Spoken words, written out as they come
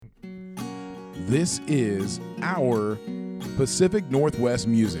This is our Pacific Northwest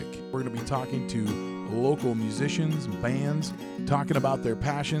Music. We're going to be talking to local musicians, bands, talking about their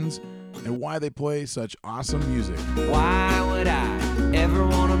passions and why they play such awesome music. Why would I ever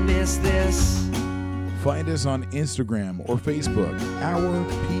want to miss this? Find us on Instagram or Facebook, our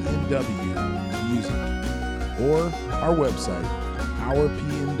PNW Music, or our website,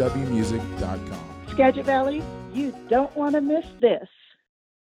 ourpnwmusic.com. Skagit Valley, you don't want to miss this.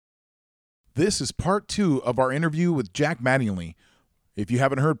 This is part 2 of our interview with Jack Mattingly. If you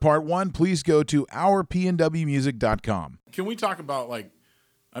haven't heard part 1, please go to ourpnwmusic.com. Can we talk about,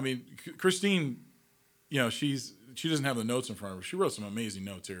 Christine, she doesn't have the notes in front of her. She wrote some amazing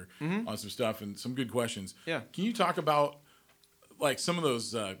notes here on some stuff and some good questions. Yeah. Can you talk about, some of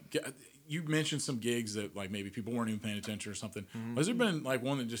those, you mentioned some gigs that, maybe people weren't even paying attention or something. Has there been,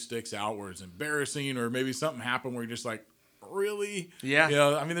 one that just sticks out where it's embarrassing or maybe something happened where you're just really?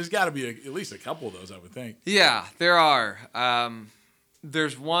 Yeah. There's got to be at least a couple of those, I would think. Yeah, there are.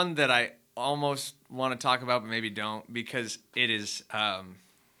 There's one that I almost want to talk about, but maybe don't, because it is.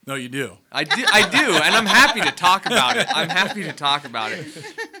 No, you do. I do, and I'm happy to talk about it.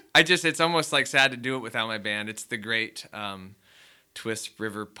 It's almost sad to do it without my band. It's the great Twist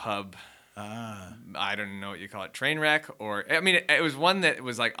River Pub. I don't know what you call it, train wreck, or it was one that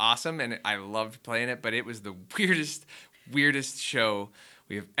was awesome, and I loved playing it, but it was the weirdest show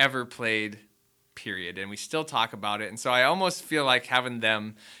we have ever played, period. And we still talk about it, and so I almost feel like having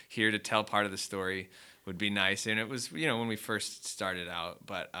them here to tell part of the story would be nice. And it was, when we first started out.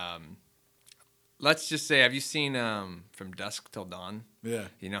 But let's just say, have you seen From Dusk Till Dawn? Yeah.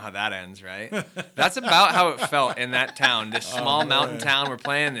 You know how that ends, right? That's about how it felt in that town, this small mountain town we're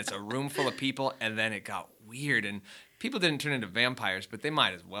playing. It's a room full of people, and then it got weird, and people didn't turn into vampires, but they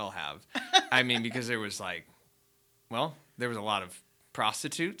might as well have. Because there was there was a lot of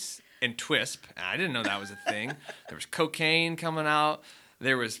prostitutes and Twisp. I didn't know that was a thing. There was cocaine coming out.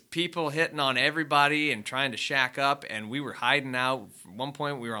 There was people hitting on everybody and trying to shack up, and we were hiding out. At one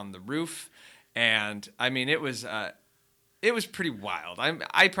point, we were on the roof, and it was pretty wild.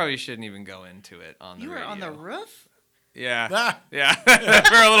 I probably shouldn't even go into it on the radio. You were on the roof? Yeah, yeah,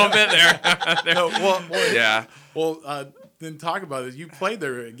 for a little bit there. Yeah. Well, then talk about it. You played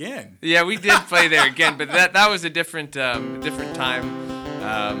there again. Yeah, we did play there again, but that was a different time.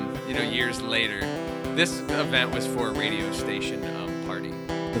 Years later. This event was for a radio station party.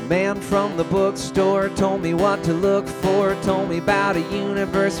 The man from the bookstore told me what to look for, told me about a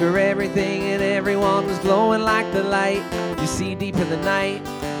universe where everything and everyone was glowing like the light you see deep in the night.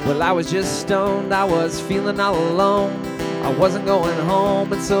 Well, I was just stoned, I was feeling all alone. I wasn't going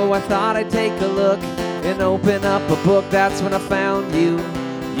home, and so I thought I'd take a look and open up a book. That's when I found you.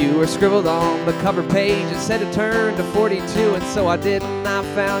 You were scribbled on the cover page. It said to turn to 42, and so I did, and I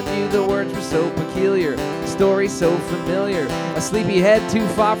found you. The words were so peculiar, story so familiar. A sleepy head too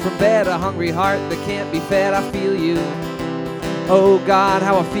far from bed, a hungry heart that can't be fed. I feel you, oh God,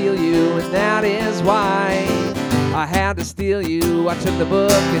 how I feel you, and that is why I had to steal you. I took the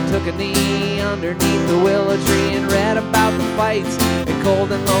book and took a knee underneath the willow tree and read about the fights and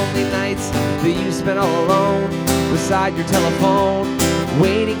cold and lonely nights that you spent all alone beside your telephone,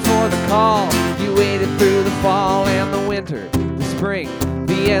 waiting for the call. You waited through the fall and the winter, the spring,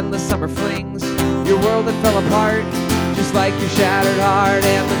 the endless summer flings. Your world that fell apart, just like your shattered heart.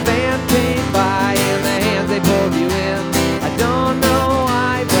 And the band came by and the hands they pulled you in. I don't know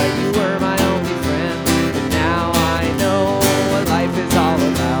why, but you were my only friend. And now I know what life is all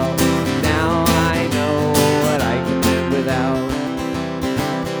about. Now I know what I can live without.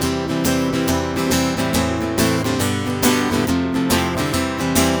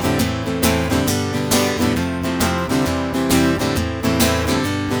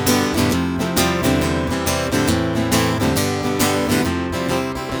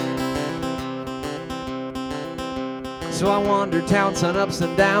 So I wandered town, sun up,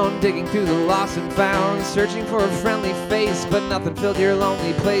 sun down, digging through the lost and found, searching for a friendly face, but nothing filled your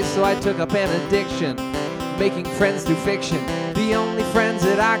lonely place. So I took up an addiction, making friends through fiction. The only friends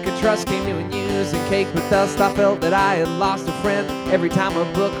that I could trust came to and used and caked with dust. I felt that I had lost a friend every time a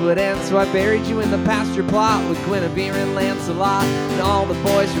book would end. So I buried you in the pasture plot with Guinevere and Lancelot and all the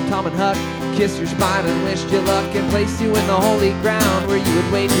boys from Tom and Huck. Kissed your spine and wished you luck and placed you in the holy ground where you would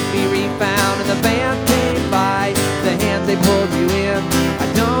wait to be refound. And the band came by, the hands they pulled you in. I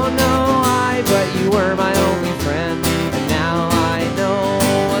don't know why, but you were my only friend. And now I know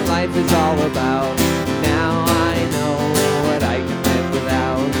what life is all about. Now I know what I can live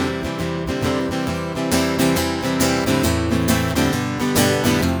without.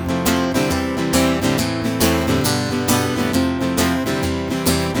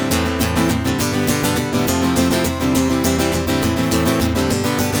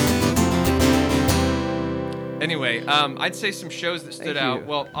 I'd say some shows that stood Thank out. you.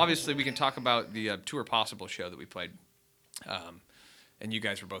 Well, obviously we can talk about the Tour Possible show that we played, and you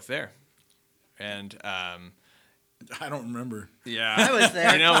guys were both there, and I don't remember. yeah, I was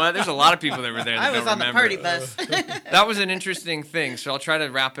there. You know what? There's a lot of people that were there. That I was don't on the remember. party bus. That was an interesting thing. So I'll try to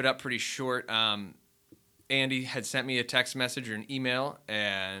wrap it up pretty short. Andy had sent me a text message or an email,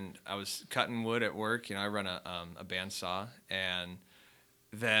 and I was cutting wood at work. You know, I run a bandsaw, and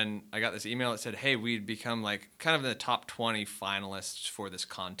then I got this email that said, "Hey, we'd become like kind of in the top 20 finalists for this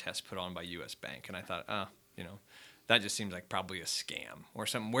contest put on by U.S. Bank." And I thought, you know, that just seems like probably a scam or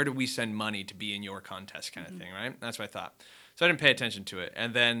something. Where do we send money to be in your contest kind of thing, right? That's what I thought. So I didn't pay attention to it.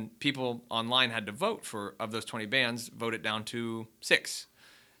 And then people online had to vote of those 20 bands, vote it down to 6.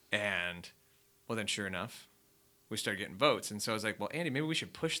 And, well, then sure enough, we started getting votes. And so I was like, well, Andy, maybe we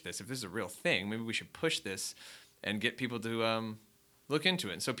should push this. If this is a real thing, maybe we should push this and get people to look into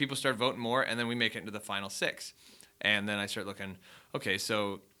it. And so people start voting more, and then we make it into the final 6. And then I start looking, okay,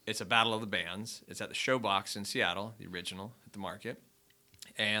 so it's a battle of the bands. It's at the Showbox in Seattle, the original at the Market.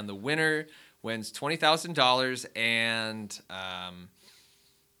 And the winner wins $20,000 and,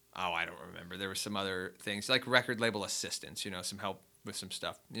 I don't remember. There were some other things, like record label assistance, you know, some help with some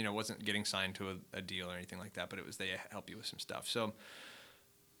stuff. You know, wasn't getting signed to a deal or anything like that, but it was they help you with some stuff. So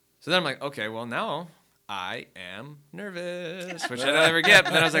then I'm like, okay, well, now I am nervous, which I don't ever get.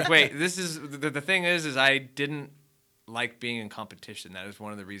 But then I was like, wait, this is the thing is I didn't like being in competition. That is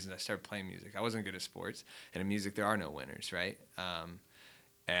one of the reasons I started playing music. I wasn't good at sports, and in music there are no winners, right?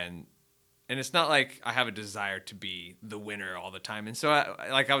 And it's not like I have a desire to be the winner all the time. And so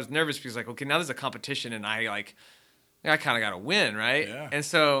I was nervous because like, okay, now there's a competition, and I kind of got to win, right? Yeah. And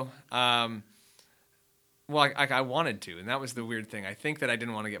so, well, I wanted to, and that was the weird thing. I think that I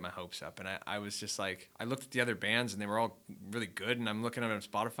didn't want to get my hopes up, and I was just like, I looked at the other bands, and they were all really good, and I'm looking at them on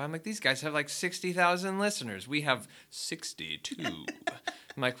Spotify. I'm like, these guys have like 60,000 listeners. We have 62. I'm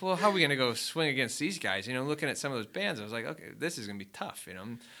like, well, how are we going to go swing against these guys? You know, looking at some of those bands, I was like, okay, this is going to be tough, you know.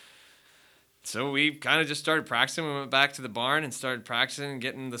 So we kind of just started practicing. We went back to the barn and started practicing,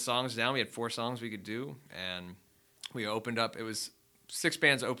 getting the songs down. We had 4 songs we could do, and we opened up. It was 6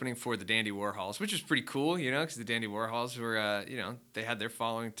 bands opening for the Dandy Warhols, which was pretty cool, you know, because the Dandy Warhols were, you know, they had their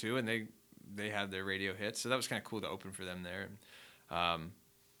following too, and they had their radio hits, so that was kind of cool to open for them there.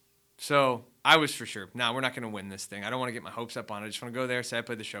 So I was for sure, we're not going to win this thing. I don't want to get my hopes up on it. I just want to go there, say I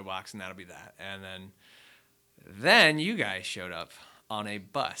played the Showbox, and that'll be that. And then you guys showed up on a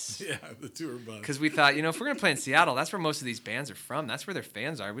bus. Yeah, the tour bus. Because we thought, you know, if we're going to play in Seattle, that's where most of these bands are from. That's where their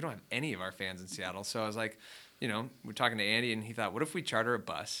fans are. We don't have any of our fans in Seattle. So I was like, you know, we're talking to Andy, and he thought, what if we charter a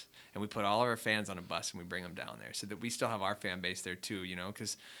bus and we put all of our fans on a bus and we bring them down there so that we still have our fan base there too, you know,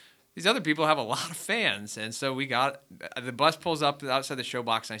 because these other people have a lot of fans. And so the bus pulls up outside the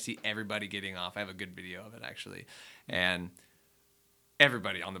Showbox, and I see everybody getting off. I have a good video of it, actually. And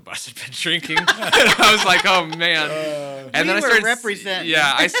everybody on the bus had been drinking. And I was like, oh, man. And then I started representing.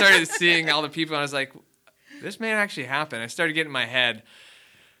 Yeah, I started seeing all the people, and I was like, this may actually happen. I started getting in my head.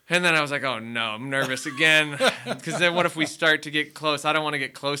 And then I was like, oh, no, I'm nervous again. Because then what if we start to get close? I don't want to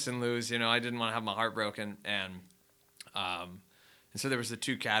get close and lose. You know, I didn't want to have my heart broken. And so there was the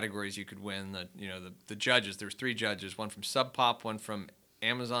 2 categories you could win. The judges. There was 3 judges, one from Sub Pop, one from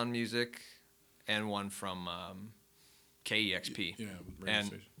Amazon Music, and one from KEXP. Yeah, radio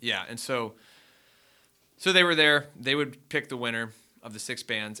station. Yeah, and so they were there. They would pick the winner of the 6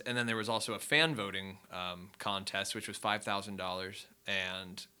 bands, and then there was also a fan voting contest, which was $5,000,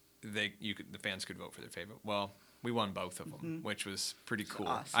 and the fans could vote for their favorite. Well, we won both of them, which was pretty cool.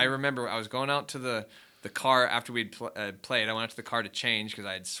 Awesome. I remember I was going out to the car after we'd played. I went out to the car to change because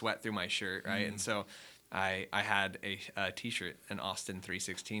I had sweat through my shirt, right? And so I had a T-shirt, an Austin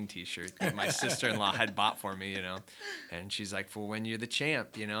 316 T-shirt that my sister-in-law had bought for me, you know. And she's like, for when you're the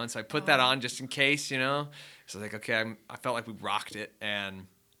champ, you know. And so I put that on just in case, you know. So I was like, okay, I felt like we rocked it. And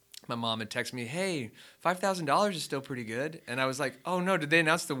my mom had texted me, hey, $5,000 is still pretty good. And I was like, oh, no, did they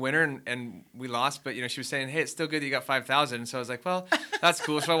announce the winner and we lost? But, you know, she was saying, hey, it's still good that you got $5,000. And so I was like, well, that's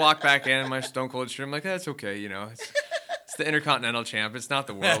cool. So I walked back in my Stone Cold shirt. I'm like, that's okay, you know. It's the Intercontinental Champ. It's not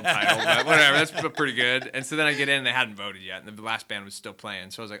the world title, but whatever. That's pretty good. And so then I get in, and they hadn't voted yet, and the last band was still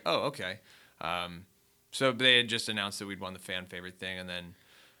playing. So I was like, oh, okay. So they had just announced that we'd won the fan favorite thing, and then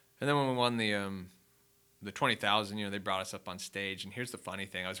when we won the 20,000, you know, they brought us up on stage. And here's the funny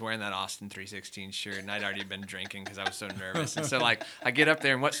thing: I was wearing that Austin 316 shirt, and I'd already been drinking because I was so nervous. And so, like, I get up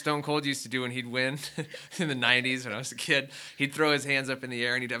there, and what Stone Cold used to do when he'd win in the '90s when I was a kid, he'd throw his hands up in the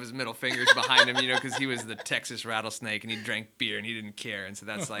air, and he'd have his middle fingers behind him, you know, because he was the Texas rattlesnake, and he drank beer, and he didn't care. And so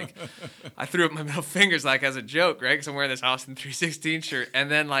that's like, I threw up my middle fingers like as a joke, right? Because I'm wearing this Austin 316 shirt,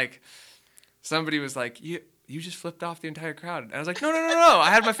 and then like somebody was like, You you just flipped off the entire crowd. And I was like, no. I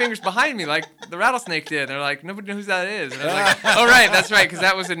had my fingers behind me like the Rattlesnake did. And they're like, nobody knows who that is. And I was like, oh, right, that's right, because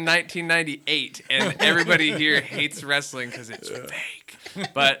that was in 1998. And everybody here hates wrestling because it's fake.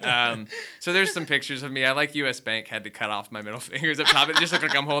 But so there's some pictures of me. I like U.S. Bank had to cut off my middle fingers up top. It just looked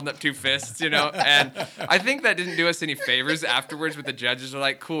like I'm holding up 2 fists, And I think that didn't do us any favors afterwards. But the judges were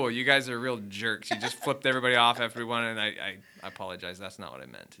like, "Cool, you guys are real jerks. You just flipped everybody off after we won." And I apologize. That's not what I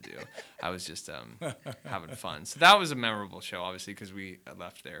meant to do. I was just having fun. So that was a memorable show, obviously, because we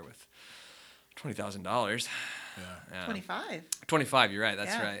left there with $20,000. Yeah. 25. 25. You're right.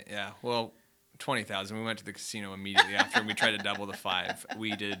 That's Yeah. right. Yeah. Well. 20,000. We went to the casino immediately after, and we tried to double the 5.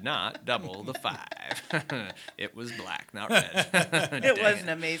 We did not double the 5. It was black, not red. It was an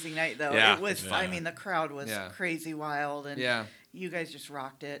amazing night, though. Yeah, It was. yeah. I mean, the crowd was Yeah. crazy wild, and Yeah. you guys just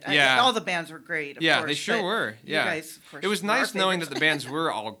rocked it. Yeah. All the bands were great. Of Yeah, course, they sure but were. Yeah. You guys, of course, It was were our nice knowing that favorites. the bands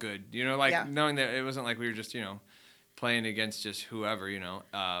were all good. Yeah. Knowing that it wasn't like we were just, playing against just whoever,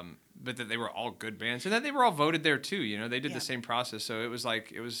 but that they were all good bands, and that they were all voted there too. They did Yeah. the same process, so it was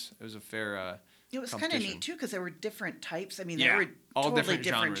like it was a fair. It was kind of competition. neat too because there were different types. I mean, Yeah, there were all totally different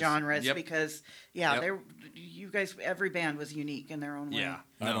different genres. genres Yep. because Yep. you guys, every band was unique in their own way. Yeah,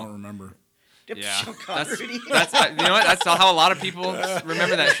 I don't remember. Yeah, Oh, God, Rudy. that's you know what? That's how a lot of people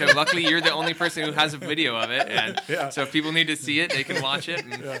remember that show. Luckily, you're the only person who has a video of it, and so if people need to see it, they can watch it.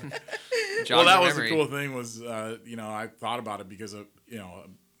 And jog Well, that their was the memory. cool thing was, I thought about it because of,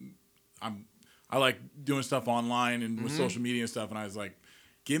 I like doing stuff online and with social media and stuff, and I was like,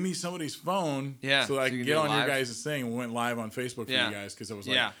 give me somebody's phone Yeah, so that I so can you can get do it on your live. guys' thing. And we went live on Facebook for Yeah. you guys because it was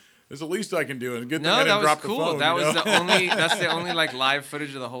like, Yeah. it's the least I can do. And good thing No, I that didn't was drop cool. the phone. That was you know? that's the only like live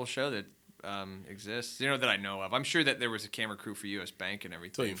footage of the whole show that exists. That I know of. I'm sure that there was a camera crew for U.S. Bank and Until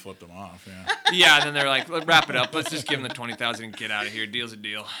everything. you flipped them off, yeah. Yeah, and then they're like, "Let's wrap it up. Let's just give them the 20,000 and get out of here. Deal's a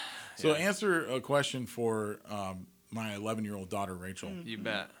deal." So answer a question for my 11-year-old daughter, Rachel. You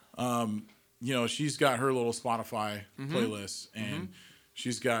bet. She's got her little Spotify Mm-hmm. playlist, and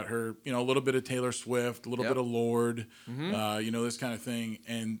she's got her, a little bit of Taylor Swift, a little Yep. bit of Lorde, Mm-hmm. this kind of thing.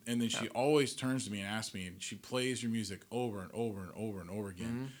 And then she always turns to me and asks me, and she plays your music over and over and over and over again.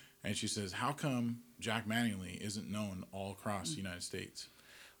 Mm-hmm. And she says, how come Jack Mattingly isn't known all across the United States?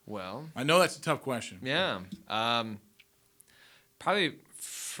 Well, I know that's a tough question. yeah. Probably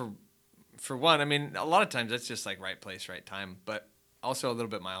for one, I mean, a lot of times that's just like right place, right time, but also a little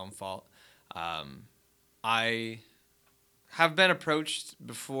bit my own fault. I have been approached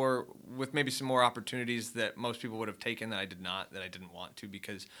before with maybe some more opportunities that most people would have taken that I did not, that I didn't want to,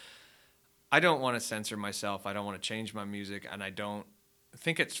 because I don't want to censor myself. I don't want to change my music, and I don't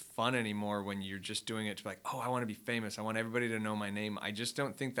think it's fun anymore when you're just doing it to be like, oh, I want to be famous. I want everybody to know my name. I just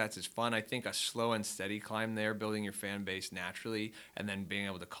don't think that's as fun. I think a slow and steady climb there, building your fan base naturally, and then being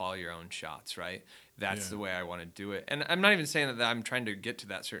able to call your own shots, right? That's the way I want to do it. And I'm not even saying that I'm trying to get to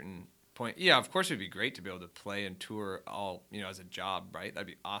that certain point. Yeah, of course it would be great to be able to play and tour all, as a job, right? That'd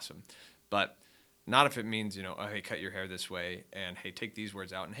be awesome. But not if it means, oh, hey, cut your hair this way, and hey, take these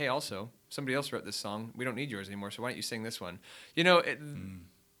words out, and hey, also, somebody else wrote this song. We don't need yours anymore, so why don't you sing this one?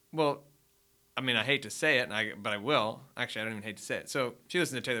 Well, I mean, I hate to say it, but I will. Actually, I don't even hate to say it. So she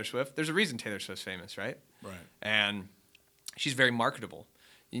listens to Taylor Swift. There's a reason Taylor Swift's famous, right? Right. And she's very marketable.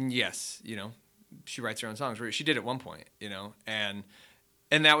 And yes, she writes her own songs. She did at one point,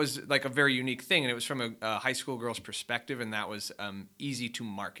 and that was like a very unique thing, and it was from a high school girl's perspective, and that was easy to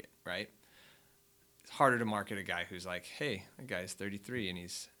market, right? It's harder to market a guy who's like, hey, that guy's 33 and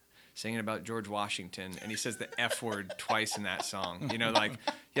he's singing about George Washington and he says the F word twice in that song.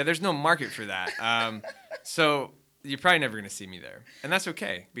 There's no market for that. So you're probably never going to see me there. And that's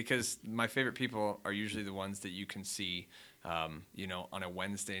okay, because my favorite people are usually the ones that you can see, on a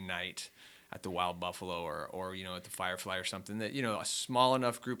Wednesday night at the Wild Buffalo or at the Firefly or something that, a small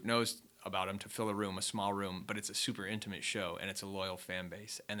enough group knows about them to fill a small room, but it's a super intimate show and it's a loyal fan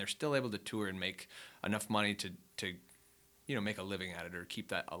base, and they're still able to tour and make enough money to make a living at it or keep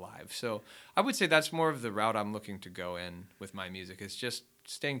that alive. So I would say that's more of the route I'm looking to go in with my music, is just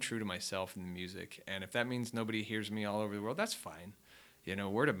staying true to myself in the music. And if that means nobody hears me all over the world, that's fine.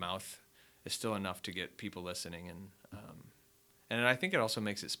 Word of mouth is still enough to get people listening, and I think it also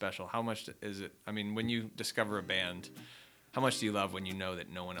makes it special. How much is it? I mean, when you discover a band, how much do you love when you know that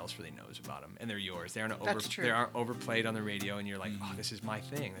no one else really knows about them and they're yours? They aren't overplayed on the radio, and you're like, oh, this is my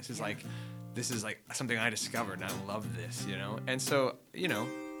thing. This is like something I discovered, and I love this, And so,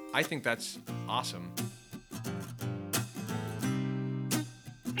 I think that's awesome.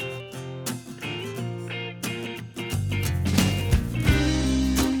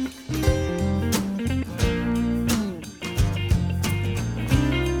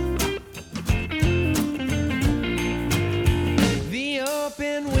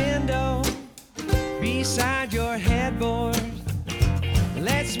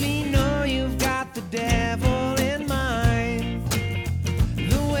 Lets me know you've got the devil in mind.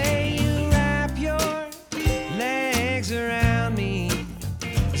 The way you wrap your legs around me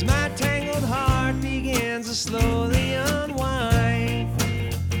as my tangled heart begins to slowly unwind.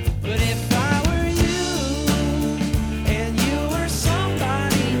 But if I were you and you were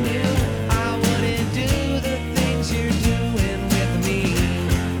somebody new, I wouldn't do the things you're doing with me.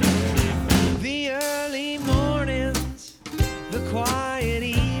 The early mornings, the quiet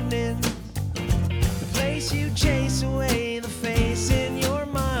evenings, the place you chase away the face in your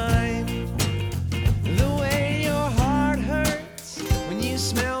mind. The way your heart hurts when you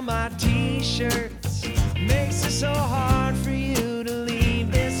smell my t-shirts makes it so hard for you to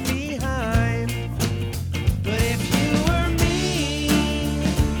leave this behind. But if you were me,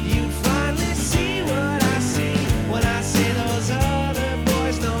 you'd finally see what I see when I say those other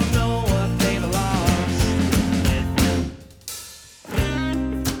boys don't know what they've lost.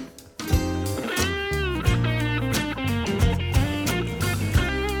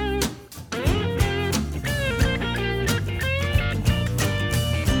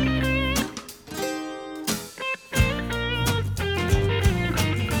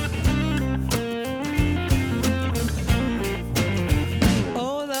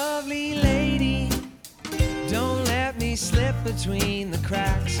 Oh, lovely lady, don't let me slip between the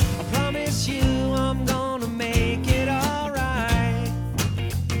cracks. I promise you I'm gonna make it alright.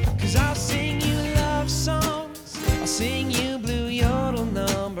 'Cause I'll sing you love songs, I'll sing you Blue Yodel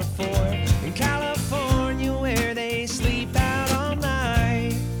number 4 in California where they sleep out all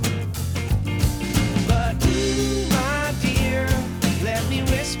night. But ooh, my dear, let me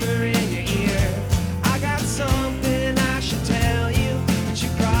whisper in your ear. I got something I should tell you that you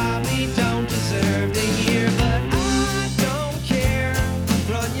probably don't deserve to hear. But I don't care.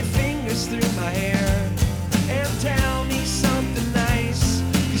 Run your fingers through my hair and tell me something nice.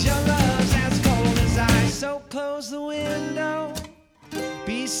 'Cause your love's as cold as ice. So close the window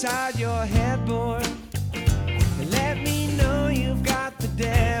beside your headboard and let me know you've got the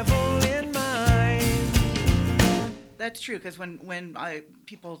devil in mind. That's true, because when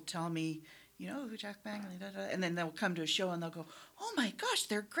people tell me, you know, who Jack Bangley, da, da, and then they'll come to a show and they'll go, oh my gosh,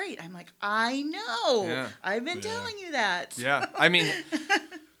 they're great. I'm like, I know. Yeah. I've been telling you that. Yeah, I mean,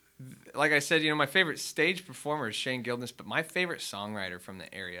 like I said, my favorite stage performer is Shane Gildas, but my favorite songwriter from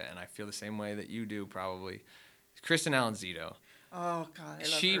the area, and I feel the same way that you do probably, is Kristen Allen Zito. Oh God, I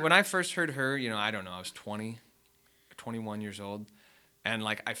love her. When I first heard her, I don't know, I was 20, 21 years old, and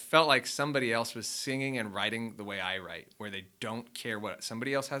like I felt like somebody else was singing and writing the way I write, where they don't care what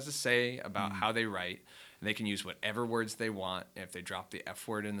somebody else has to say about how they write, and they can use whatever words they want. And if they drop the F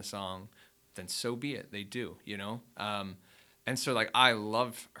word in the song, then so be it. They do, and so like I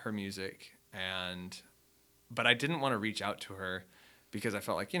love her music, but I didn't want to reach out to her because I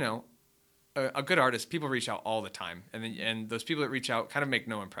felt like a good artist, people reach out all the time, and those people that reach out kind of make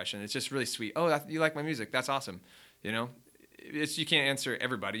no impression. It's just really sweet. Oh, you like my music? That's awesome. You can't answer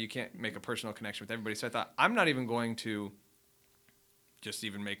everybody. You can't make a personal connection with everybody. So I thought I'm not even going to just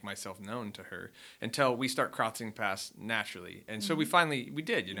even make myself known to her until we start crossing paths naturally. And so we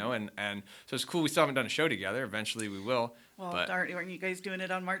did, and so it's cool. We still haven't done a show together. Eventually we will. Well, but, aren't you guys doing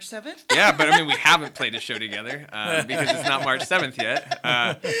it on March 7th? Yeah, but I mean, we haven't played a show together because it's not March 7th yet.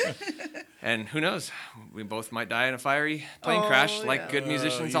 And who knows? We both might die in a fiery plane crash like good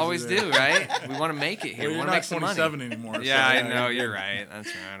musicians always do, right? We want to make it here. Well, we you're want to not make some money. 27 anymore. Yeah, so, I know. You're right. That's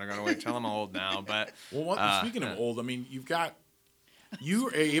right. I got to wait till I'm old now. But speaking of old, I mean, you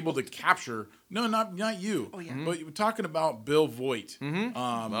are able to capture. No, not you. Oh yeah. But you were talking about Bill Voigt. Talking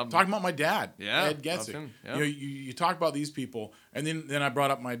about my dad. Yeah, Ed gets it. Yeah. You talk about these people, and then I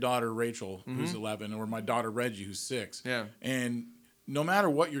brought up my daughter Rachel, who's 11, or my daughter Reggie, who's 6. Yeah. And no matter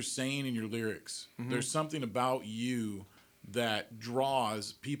what you're saying in your lyrics, there's something about you that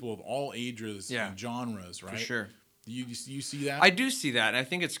draws people of all ages and genres, right? For sure. You see that? I do see that, and I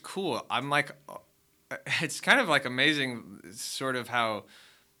think it's cool. I'm like, it's kind of like amazing, sort of how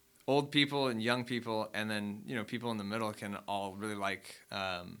old people and young people, and then people in the middle can all really like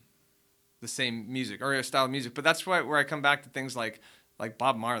the same music or a style of music. But that's where I come back to things like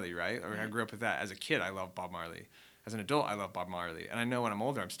Bob Marley, right? Or I grew up with that. As a kid, I loved Bob Marley. As an adult, I love Bob Marley. And I know when I'm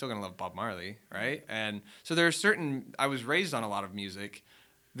older, I'm still going to love Bob Marley, right? And so I was raised on a lot of music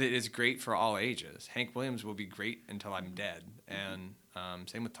that is great for all ages. Hank Williams will be great until I'm dead. And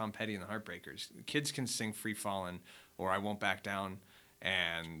same with Tom Petty and the Heartbreakers. Kids can sing Free Fallin' or I Won't Back Down.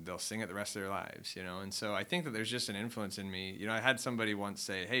 and they'll sing it the rest of their lives, you know. And so I think that there's just an influence in me. You know, I had somebody once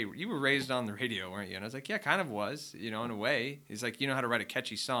say, "Hey, you were raised on the radio, weren't you?" And I was like, "Yeah, kind of was, you know, in a way." He's like, "You know how to write a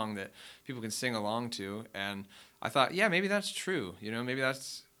catchy song that people can sing along to." And I thought, yeah, maybe that's true. You know, maybe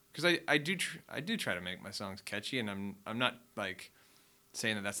that's because I do try to make my songs catchy, and I'm not like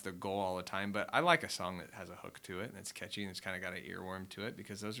saying that that's the goal all the time, but I like a song that has a hook to it and it's catchy and it's kind of got an earworm to it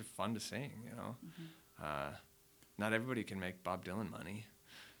because those are fun to sing, you know. Not everybody can make Bob Dylan money.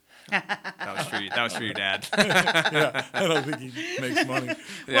 That was for your dad. Yeah, I don't think he makes money.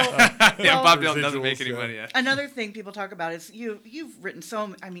 Yeah, Bob Dylan doesn't make any Residuals, money yet. Another thing people talk about is you've written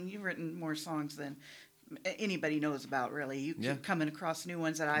you've written more songs than anybody knows about, really. You keep coming across new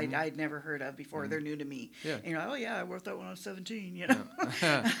ones that I'd never heard of before. They're new to me. Yeah. And you're like, oh yeah, I wrote that when I was 17, you know.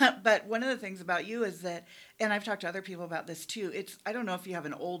 But one of the things about you is that, and I've talked to other people about this too, I don't know if you have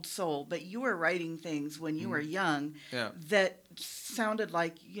an old soul, but you were writing things when you were young that sounded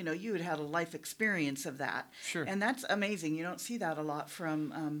like, you know, you had had a life experience of that. Sure. And that's amazing. You don't see that a lot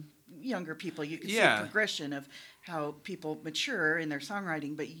from younger people. You can see a progression of how people mature in their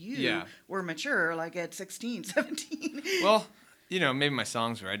songwriting, but you were mature like at 16, 17. Well, you know, maybe my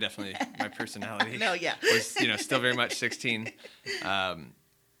songs were. I definitely, my personality was, you know, still very much 16.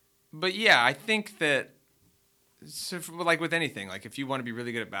 But yeah, I think that, like with anything, like if you want to be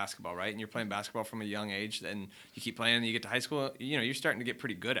really good at basketball, right, and you're playing basketball from a young age, then you keep playing and you get to high school, you know, you're starting to get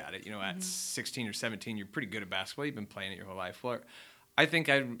pretty good at it. You know, at 16 or 17, you're pretty good at basketball. You've been playing it your whole life. Well, I think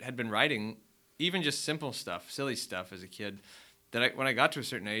I had been writing even just simple stuff, silly stuff as a kid, that when I got to a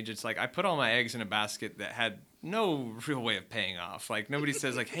certain age, it's like I put all my eggs in a basket that had no real way of paying off. Like nobody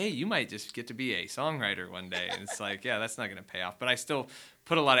says like, hey, you might just get to be a songwriter one day. And it's like, yeah, that's not going to pay off. But I still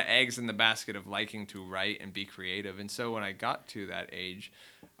put a lot of eggs in the basket of liking to write and be creative. And so when I got to that age,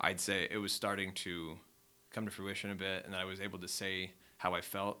 I'd say it was starting to come to fruition a bit, and I was able to say how I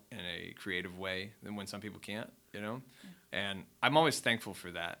felt in a creative way than when some people can't, you know? And I'm always thankful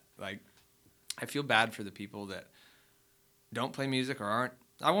for that. Like, I feel bad for the people that don't play music or aren't,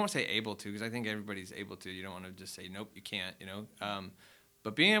 I won't say able to, because I think everybody's able to. You don't want to just say, nope, you can't, you know?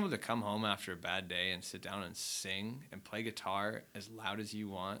 But being able to come home after a bad day and sit down and sing and play guitar as loud as you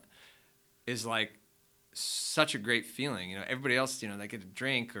want is like such a great feeling. You know, everybody else, you know, they get a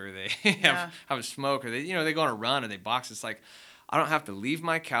drink or they have a smoke or they, you know, they go on a run or they box. It's like, I don't have to leave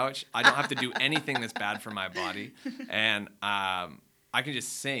my couch. I don't have to do anything that's bad for my body. And I can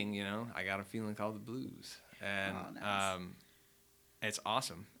just sing, you know. I got a feeling called the blues. And nice. It's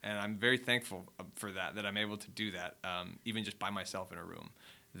awesome. And I'm very thankful for that I'm able to do that, even just by myself in a room,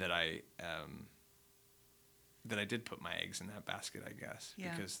 that I did put my eggs in that basket, I guess,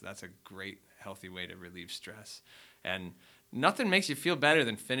 because that's a great, healthy way to relieve stress. And nothing makes you feel better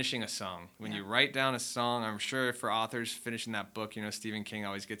than finishing a song. When you write down a song, I'm sure for authors finishing that book, you know, Stephen King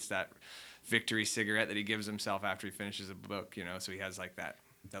always gets that victory cigarette that he gives himself after he finishes a book, you know, so he has like that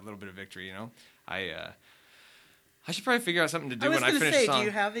little bit of victory, you know. I should probably figure out something to do when I finish a song. Do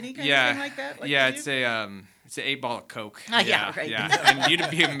you have any kind of thing like that? Like it's an 8-ball of Coke. Right. Yeah. And you'd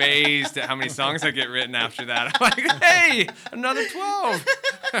be amazed at how many songs I get written after that. I'm like, hey, another 12.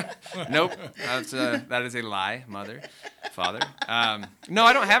 Nope, that is a lie, father. No,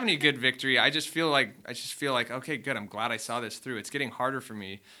 I don't have any good victory. I just feel like, okay, good. I'm glad I saw this through. It's getting harder for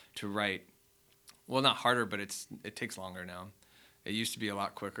me to write. Well, not harder, but it takes longer now. It used to be a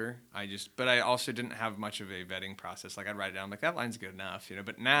lot quicker. But I also didn't have much of a vetting process. Like I'd write it down, I'm like, that line's good enough, you know.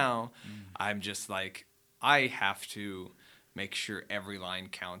 But now I'm just like, I have to make sure every line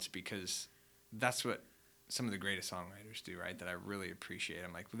counts, because that's what some of the greatest songwriters do, right? That I really appreciate.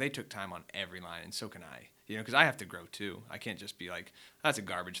 I'm like, well, they took time on every line, and so can I, you know, because I have to grow too. I can't just be like, that's a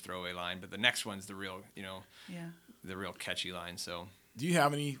garbage throwaway line, but the next one's the real, you know, the real catchy line. So, do you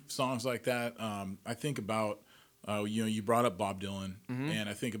have any songs like that? I think about. You know, you brought up Bob Dylan, and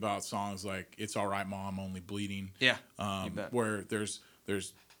I think about songs like "It's All Right, Ma, I'm Only Bleeding." Yeah, you bet. Where there's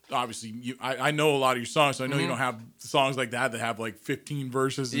obviously I know a lot of your songs, so I know you don't have songs like that have like 15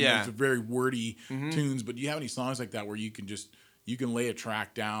 verses and it's very wordy tunes. But do you have any songs like that where you can lay a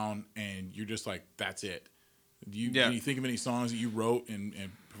track down and you're just like, that's it? Do you think of any songs that you wrote and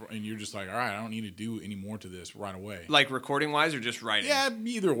you're just like, all right, I don't need to do any more to this right away? Like recording wise or just writing? Yeah,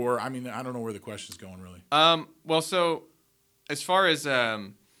 either or. I mean, I don't know where the question's going really. Well, so as far as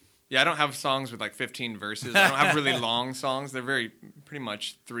I don't have songs with like 15 verses. I don't have really long songs. They're pretty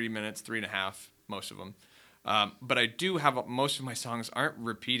much 3 minutes, 3.5, most of them. But I do have most of my songs aren't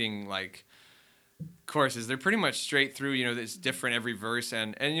repeating like choruses. They're pretty much straight through, you know, it's different every verse,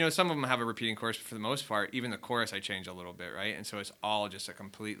 and you know, some of them have a repeating chorus, but for the most part, even the chorus I change a little bit, right? And so it's all just a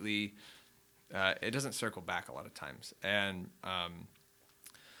completely it doesn't circle back a lot of times. And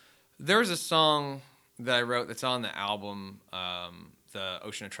There's a song that I wrote that's on the album, the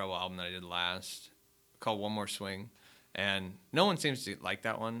Ocean of Trouble album that I did last, called One More Swing. And no one seems to like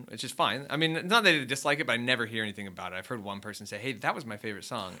that one, which is fine. I mean, not that I dislike it, but I never hear anything about it. I've heard one person say, "Hey, that was my favorite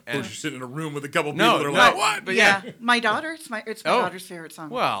song." And And you're sitting in a room with a couple people that are like, what? But yeah, my daughter. It's my daughter's favorite song.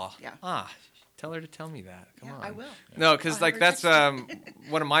 Well, yeah. Tell her to tell me that. Come on. I will. No, because I'll like have her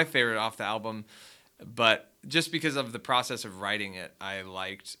that's one of my favorite off the album. But just because of the process of writing it, I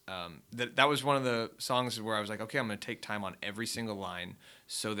liked that was one of the songs where I was like, okay, I'm going to take time on every single line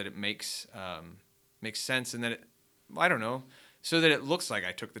so that it makes sense, and that I don't know, so that it looks like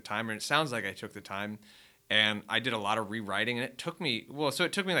I took the time and it sounds like I took the time. And I did a lot of rewriting, and it took me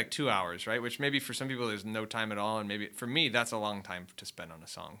like 2 hours, right? Which maybe for some people there's no time at all, and maybe for me that's a long time to spend on a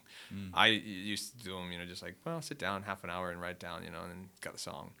song. I used to do them, just like, well, sit down half an hour and write down, and then got the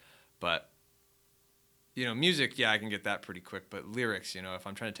song. But music, I can get that pretty quick. But lyrics, if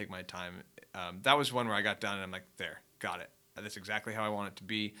I'm trying to take my time, that was one where I got done and I'm like, there, got it. That's exactly how I want it to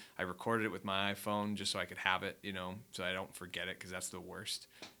be. I recorded it with my iPhone just so I could have it, so I don't forget it, because that's the worst.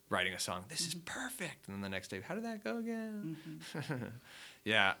 Writing a song, this is perfect, and then the next day, how did that go again?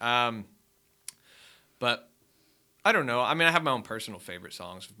 Yeah. But I don't know. I mean, I have my own personal favorite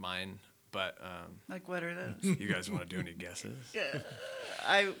songs of mine, but like, what are those? you guys want to do any guesses? Yeah,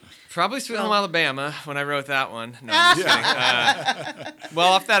 I probably Sweet Home Alabama when I wrote that one. No, I'm just kidding.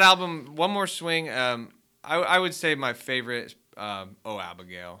 Well, off that album, One More Swing. I would say my favorite, Oh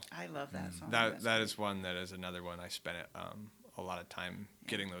Abigail. I love that song. That is one that is another one I spent a lot of time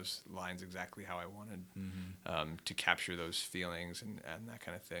getting those lines exactly how I wanted to capture those feelings and that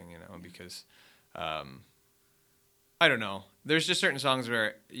kind of thing, because I don't know. There's just certain songs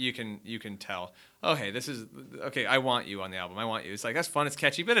where you can tell, oh, hey, this is okay. I Want You on the album. I Want You. It's like, that's fun. It's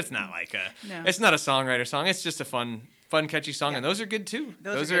catchy, but it's not like it's not a songwriter song. It's just a fun, catchy song, and those are good too.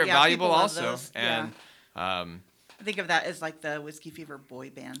 Those are valuable also. Those. And I think of that as like the Whiskey Fever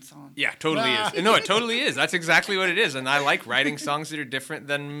boy band song. Yeah, totally is. No, it totally is. That's exactly what it is. And I like writing songs that are different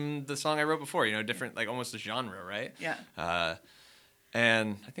than the song I wrote before. Different, like almost a genre, right? Yeah.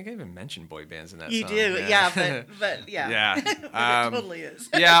 And I think I even mentioned boy bands in that song. You do, yeah, but yeah. Yeah. It totally is.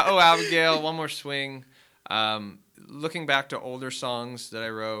 Yeah, Oh Abigail, One More Swing. Looking back to older songs that I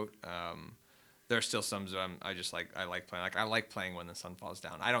wrote, there are still some I like playing. Like, I like playing When the Sun Falls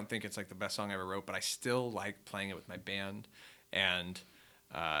Down. I don't think it's like the best song I ever wrote, but I still like playing it with my band. And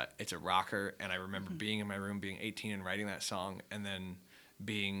it's a rocker, and I remember being in my room, being 18 and writing that song, and then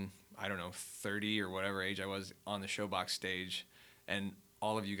being, I don't know, 30 or whatever age I was on the Showbox stage, and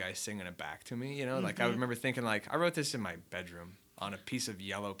all of you guys singing it back to me, Like, I remember thinking, like, I wrote this in my bedroom on a piece of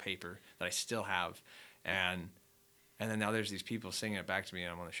yellow paper that I still have, and then now there's these people singing it back to me,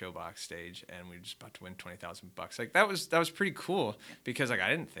 and I'm on the Showbox stage, and we're just about to win $20,000. Like, that was pretty cool, because like I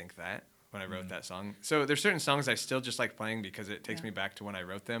didn't think that when I wrote that song. So there's certain songs I still just like playing because it takes me back to when I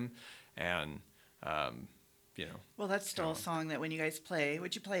wrote them, and Well, that's still a song that when you guys play,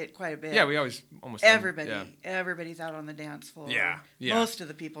 which you play it quite a bit. Yeah, we always almost everybody's out on the dance floor. Yeah. Most of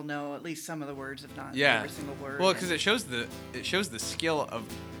the people know at least some of the words, if not every single word. Well, because it shows the skill of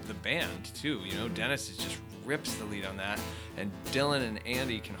the band too. Dennis just rips the lead on that, and Dylan and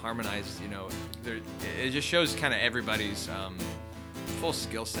Andy can harmonize. It just shows kind of everybody's full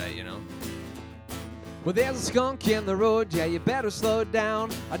skill set. Well, there's a skunk in the road, yeah, you better slow down.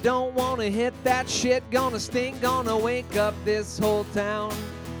 I don't want to hit that shit, gonna stink, gonna wake up this whole town.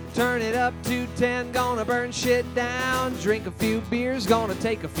 Turn it up to 10, gonna burn shit down. Drink a few beers, gonna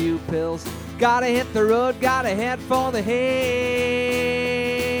take a few pills. Gotta hit the road, gotta head for the hills.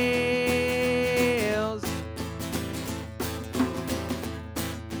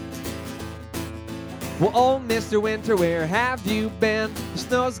 Well, old Mr. Winter, where have you been? The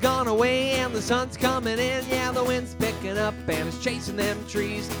snow's gone away and the sun's coming in. Yeah, the wind's picking up and it's chasing them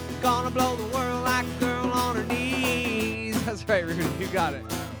trees. Gonna blow the world like a girl on her knees. That's right, Rudy, you got it.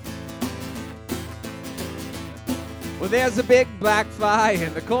 Well, there's a big black fly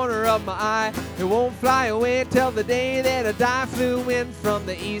in the corner of my eye. It won't fly away till the day that I die. Flew in from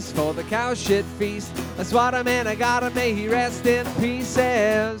the east for the cow shit feast. That's what I meant, I got him, may he rest in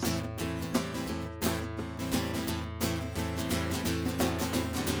pieces.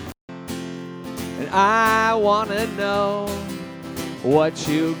 And I wanna know what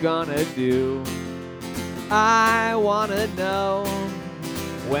you gonna do. I wanna know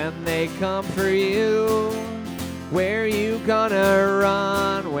when they come for you. Where you gonna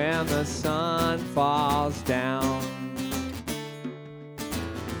run when the sun falls down?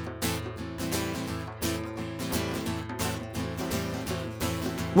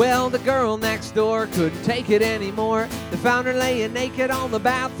 Well, the girl next door couldn't take it anymore. They found her laying naked on the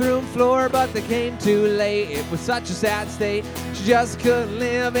bathroom floor, but they came too late. It was such a sad state. She just couldn't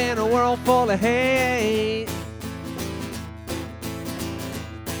live in a world full of hate.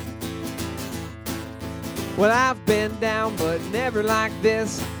 Well, I've been down, but never like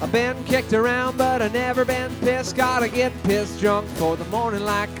this. I've been kicked around, but I've never been pissed. Gotta get pissed drunk before the morning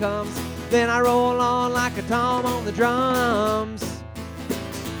light comes. Then I roll on like a tom on the drums.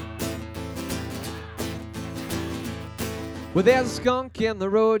 Well, there's a skunk in the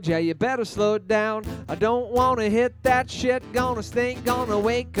road, yeah, you better slow it down. I don't wanna hit that shit, gonna stink, gonna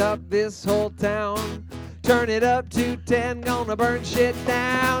wake up this whole town. Turn it up to 10, gonna burn shit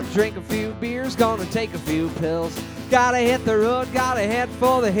down. Drink a few beers, gonna take a few pills. Gotta hit the road, gotta head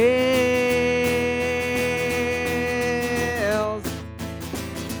for the hills.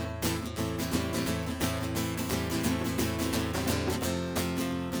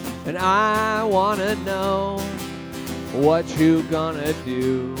 And I wanna know what you gonna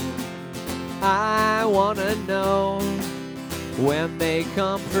do. I wanna know when they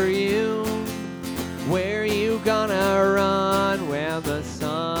come for you. Where you gonna run when the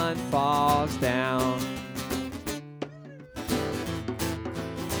sun falls down?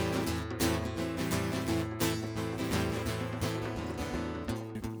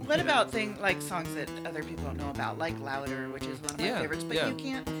 What about things like songs that other people don't know about, like Louder, which is one of my favorites, but you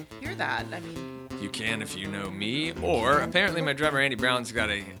can't hear that. I mean, you can if you know me, or apparently my drummer Andy Brown's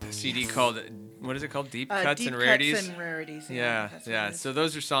got a CD called, what is it called? Deep Cuts and Rarities? Cuts and Rarities. Yeah. So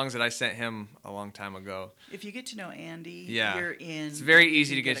those are songs that I sent him a long time ago. If you get to know Andy, you're in. It's very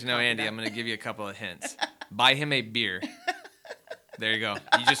easy to get to know Andy. I'm going to give you a couple of hints. Buy him a beer. There you go.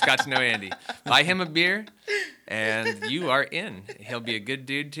 You just got to know Andy. Buy him a beer, and you are in. He'll be a good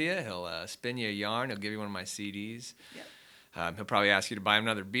dude to you. He'll spin you a yarn. He'll give you one of my CDs. Yep. He'll probably ask you to buy him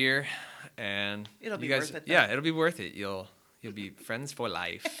another beer, and it'll be worth it. Yeah, it'll be worth it. You'll be friends for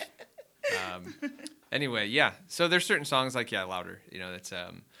life. Anyway, yeah. So there's certain songs like Louder. You know,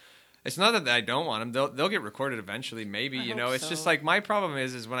 it's not that I don't want them. They'll get recorded eventually, maybe. It's just like my problem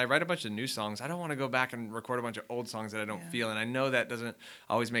is when I write a bunch of new songs, I don't want to go back and record a bunch of old songs that I don't feel, and I know that doesn't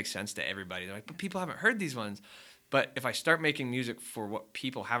always make sense to everybody. They're like, but people haven't heard these ones. But if I start making music for what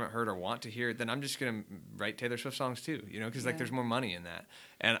people haven't heard or want to hear, then I'm just gonna write Taylor Swift songs too, because like there's more money in that,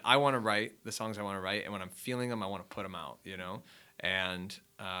 and I want to write the songs I want to write, and when I'm feeling them, I want to put them out,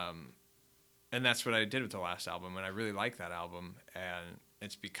 and that's what I did with the last album, and I really like that album, and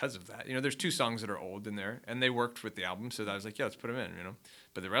it's because of that. There's 2 songs that are old in there, and they worked with the album, so I was like, yeah, let's put them in,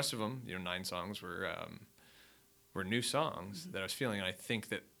 But the rest of them, 9 songs were new songs that I was feeling, and I think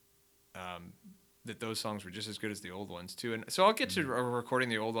that that those songs were just as good as the old ones too. And so I'll get to recording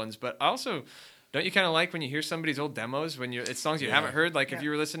the old ones, but I also, don't you kind of like when you hear somebody's old demos when it's songs you haven't heard? Like if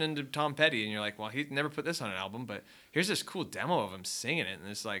you were listening to Tom Petty and you're like, well, he never put this on an album, but here's this cool demo of him singing it, and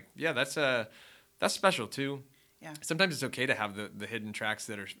it's like, yeah, that's special too. Yeah. Sometimes it's okay to have the hidden tracks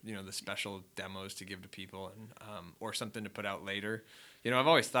that are the special demos to give to people, and or something to put out later. I've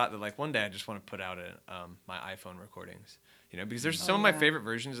always thought that like one day I just want to put out my iPhone recordings. Because there's some of my favorite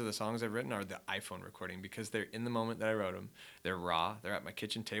versions of the songs I've written are the iPhone recording, because they're in the moment that I wrote them. They're raw. They're at my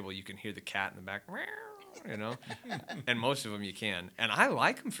kitchen table. You can hear the cat in the back, and most of them you can. And I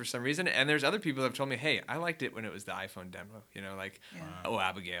like them for some reason. And there's other people that have told me, hey, I liked it when it was the iPhone demo, Oh,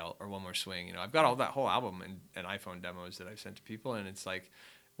 Abigail or One More Swing. I've got all that whole album and iPhone demos that I've sent to people. And it's like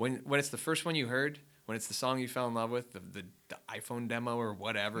when it's the first one you heard, when it's the song you fell in love with, the iPhone demo or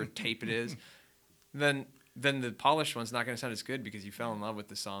whatever tape it is, then the polished one's not going to sound as good because you fell in love with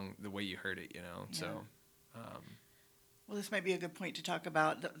the song the way you heard it, So, well, this might be a good point to talk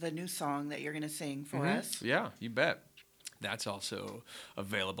about the new song that you're going to sing for us. Yeah, you bet. That's also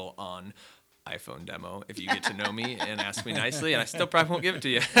available on iPhone demo if you get to know me and ask me nicely, and I still probably won't give it to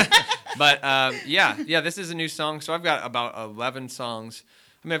you. But this is a new song. So I've got about 11 songs.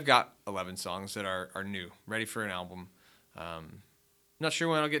 I've got 11 songs that are new, ready for an album. Not sure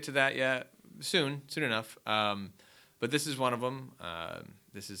when I'll get to that yet. Soon enough. But this is one of them.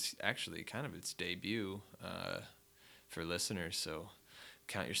 This is actually kind of its debut for listeners, so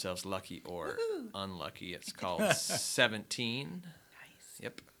count yourselves lucky or unlucky. It's called 17. Nice.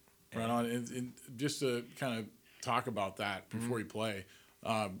 Yep. Right on. And just to kind of talk about that before you play,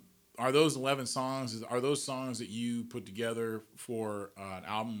 are those 11 songs, are those songs that you put together for an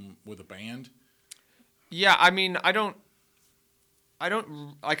album with a band? Yeah, I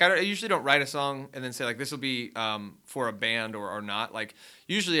usually don't write a song and then say like this will be for a band or not. Like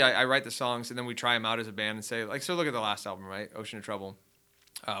usually I write the songs and then we try them out as a band and say like, so look at the last album, right? Ocean of Trouble.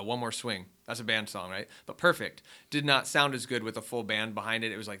 One More Swing. That's a band song, right? But Perfect did not sound as good with a full band behind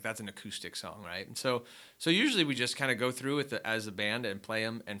it. It was like, that's an acoustic song, right? And so usually we just kind of go through with it as a band and play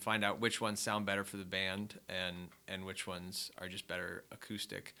them and find out which ones sound better for the band and which ones are just better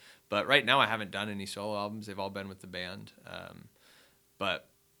acoustic. But right now I haven't done any solo albums. They've all been with the band. But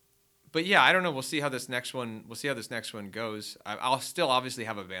yeah, I don't know. We'll see how this next one goes. I'll still obviously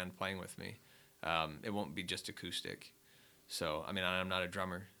have a band playing with me. It won't be just acoustic. So, I mean, I'm not a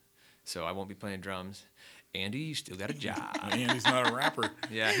drummer, so I won't be playing drums. Andy, you still got a job. Andy's not a rapper.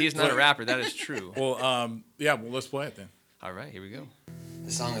 Yeah, he's not a rapper. That is true. Well, let's play it then. All right, here we go.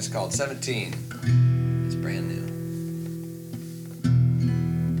 The song is called 17. It's brand new.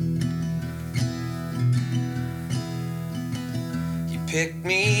 You picked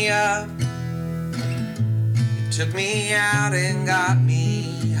me up. You took me out and got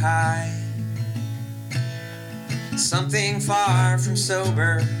me high. Something far from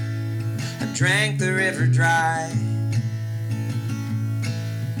sober, I drank the river dry.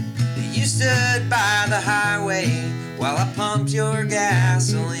 You stood by the highway while I pumped your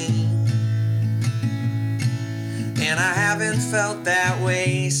gasoline. And I haven't felt that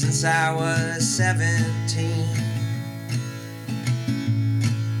way since I was 17.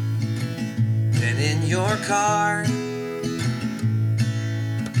 Then in your car,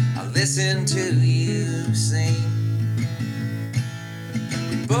 I listened to you sing.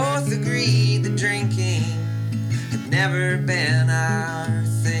 Both agreed that drinking had never been our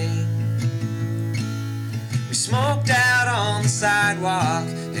thing. We smoked out on the sidewalk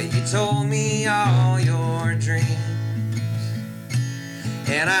and you told me all your dreams.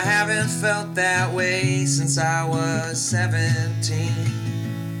 And I haven't felt that way since I was 17.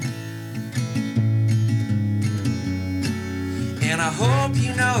 And I hope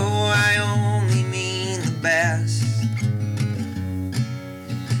you know I only mean the best.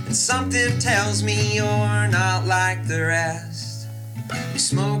 And something tells me you're not like the rest. We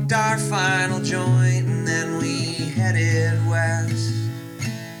smoked our final joint and then we headed west.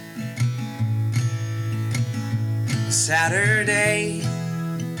 Saturday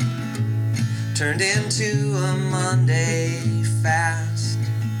turned into a Monday fast.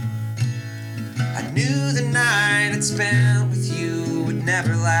 I knew the night I'd spent with you would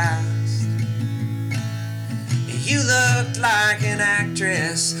never last. You looked like an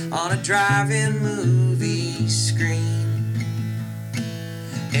actress on a drive-in movie screen.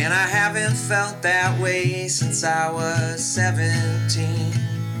 And I haven't felt that way since I was 17.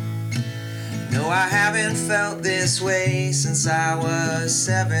 No, I haven't felt this way since I was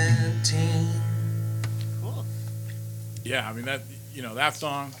 17. Cool. Yeah, I mean, that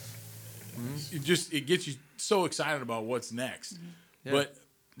song, it gets you so excited about what's next. Yeah.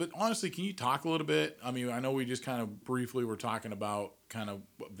 But honestly, can you talk a little bit? I mean, I know we just kind of briefly were talking about kind of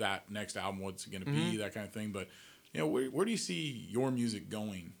that next album, what's it going to be, that kind of thing. But where do you see your music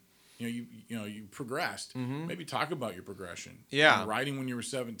going? You progressed. Maybe talk about your progression. Yeah, writing when you were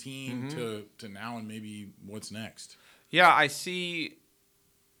 17 to now, and maybe what's next. Yeah, I see.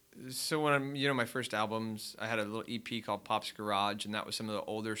 So when I'm, my first albums, I had a little EP called Pop's Garage, and that was some of the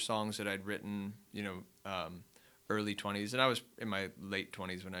older songs that I'd written. Early 20s, and I was in my late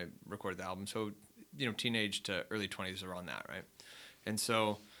 20s when I recorded the album. So, teenage to early 20s around that, right? And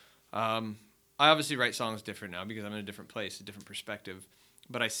so, I obviously write songs different now because I'm in a different place, a different perspective.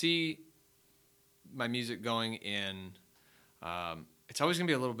 But I see my music going in. It's always gonna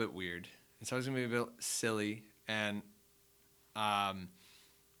be a little bit weird. It's always gonna be a bit silly, and I'm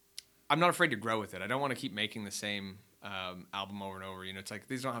not afraid to grow with it. I don't want to keep making the same album over and over. It's like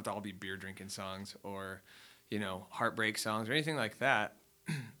these don't have to all be beer drinking songs or heartbreak songs or anything like that.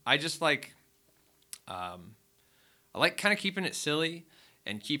 I just like, I like kind of keeping it silly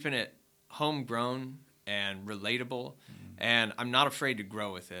and keeping it homegrown and relatable. And I'm not afraid to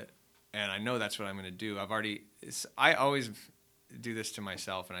grow with it. And I know that's what I'm going to do. I always do this to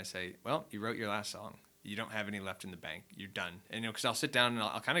myself and I say, well, you wrote your last song. You don't have any left in the bank. You're done. And, because I'll sit down and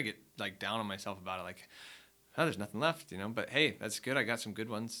I'll kind of get like down on myself about it. Like, oh, there's nothing left, but hey, that's good. I got some good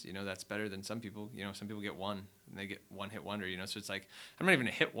ones, that's better than some people. Some people get one and they get one hit wonder, so it's like, I'm not even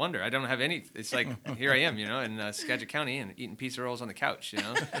a hit wonder. I don't have any, it's like, here I am, in Skagit County and eating pizza rolls on the couch,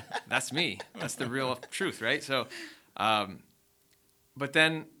 that's me. That's the real truth. Right. So, but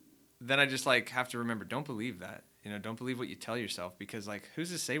then I just like have to remember, don't believe that, don't believe what you tell yourself, because like,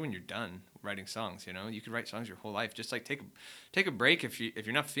 who's to say when you're done writing songs, you could write songs your whole life. Just like take a break. If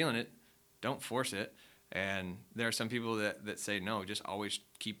you're not feeling it, don't force it. And there are some people that say, no, just always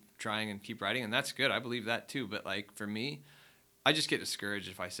keep trying and keep writing. And that's good. I believe that too. But like for me, I just get discouraged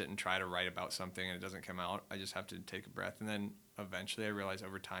if I sit and try to write about something and it doesn't come out. I just have to take a breath. And then eventually I realize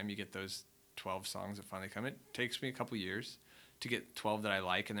over time you get those 12 songs that finally come. It takes me a couple years to get 12 that I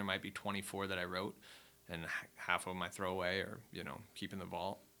like, and there might be 24 that I wrote, and half of them I throw away or, keep in the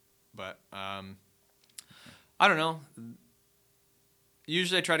vault. But I don't know.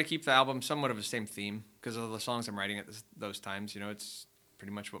 Usually I try to keep the album somewhat of the same theme because of the songs I'm writing at those times. It's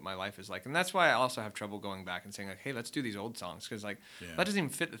pretty much what my life is like. And that's why I also have trouble going back and saying, like, hey, let's do these old songs. Because, that doesn't even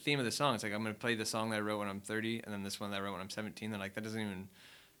fit the theme of the song. It's like I'm going to play the song that I wrote when I'm 30 and then this one that I wrote when I'm 17. And, that doesn't even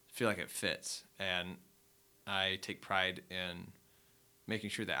feel like it fits. And I take pride in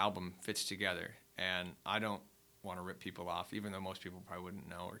making sure the album fits together. And I don't want to rip people off, even though most people probably wouldn't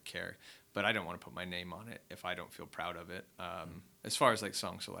know or care. But I don't want to put my name on it if I don't feel proud of it, as far as,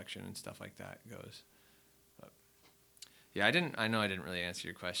 song selection and stuff like that goes. Yeah, I know I didn't really answer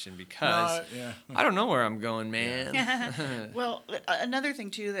your question because I don't know where I'm going, man. Well, another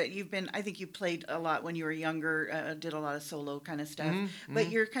thing too that I think you played a lot when you were younger, did a lot of solo kind of stuff, but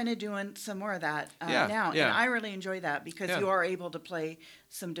you're kind of doing some more of that now. Yeah. And I really enjoy that because you are able to play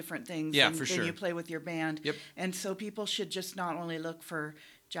some different things than you play with your band. Yep. And so people should just not only look for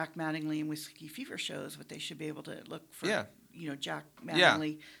Jack Mattingly and Whiskey Fever shows, but they should be able to look for Jack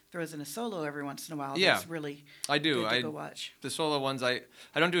Mattingly throws in a solo every once in a while. That's really I do. Good to go watch. The solo ones I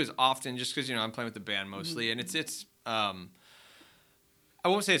don't do as often just because I'm playing with the band mostly, and it's I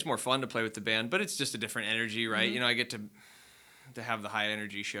won't say it's more fun to play with the band, but it's just a different energy, right? I get to have the high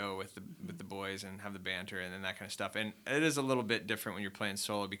energy show with the boys and have the banter and then that kind of stuff, and it is a little bit different when you're playing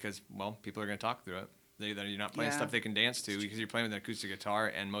solo because people are going to talk through it. You're not playing stuff they can dance to because you're playing with an acoustic guitar,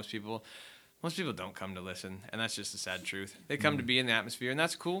 and most people don't come to listen, and that's just the sad truth. They come to be in the atmosphere, and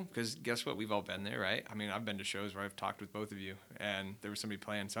that's cool because guess what? We've all been there, right? I mean, I've been to shows where I've talked with both of you, and there was somebody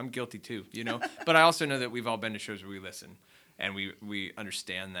playing, so I'm guilty too, But I also know that we've all been to shows where we listen, and we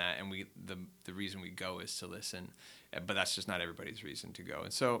understand that, and the reason we go is to listen, but that's just not everybody's reason to go.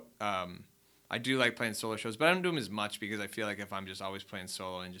 And so I do like playing solo shows, but I don't do them as much because I feel like if I'm just always playing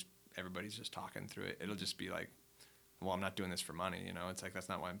solo and just everybody's just talking through it, it'll just be like, well, I'm not doing this for money, It's like that's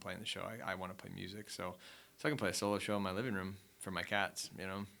not why I'm playing the show. I want to play music, so I can play a solo show in my living room for my cats,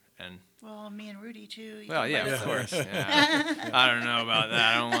 And me and Rudy too. Well, of course. Yeah. I don't know about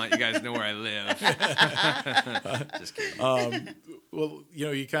that. I don't want you guys to know where I live. Just kidding. Well,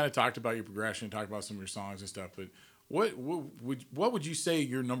 you kind of talked about your progression, talked about some of your songs and stuff, but what would you say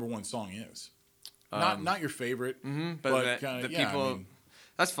your number one song is? Not your favorite, but the people.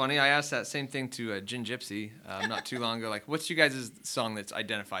 That's funny. I asked that same thing to Gin Gypsy not too long ago. Like, what's you guys' song that's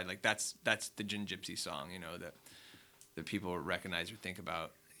identified? Like, that's the Gin Gypsy song, that people recognize or think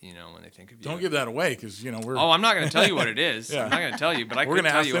about, when they think of you. Don't give that away because, we're... Oh, I'm not going to tell you what it is. I'm not going to tell you, but I can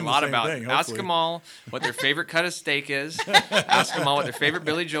tell you a lot about it. Ask them all what their favorite cut of steak is. Ask them all what their favorite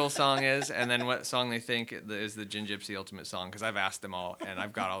Billy Joel song is, and then what song they think is the Gin Gypsy Ultimate Song, because I've asked them all, and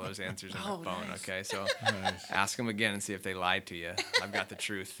I've got all those answers on my phone, nice. Okay? So ask them again and see if they lied to you. I've got the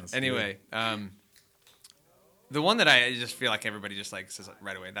truth. That's anyway, the one that I just feel like everybody just says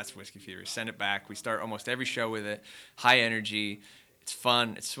right away, that's Whiskey Fever. Send It Back. We start almost every show with it. High energy. It's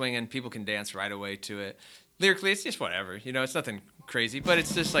fun. It's swinging. People can dance right away to it. Lyrically, it's just whatever. It's nothing crazy, but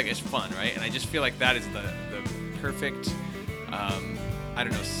it's just it's fun, right? And I just feel like that is the perfect,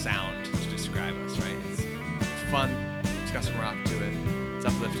 sound to describe us, right? It's fun. It's got some rock to it. It's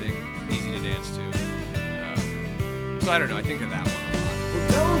uplifting. Easy to dance to. So I don't know. I think of that one a lot.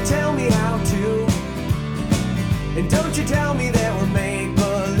 Well, don't tell me how to, and don't you tell me that we're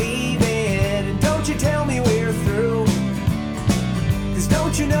make-believing, and don't you tell me we're through.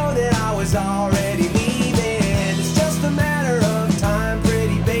 Don't you know that I was already leaving? It's just a matter of time,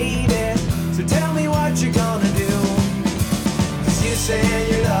 pretty baby. So tell me what you're gonna do. 'Cause you say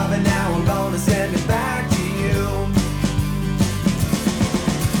you're loving, now I'm gonna send it back to you.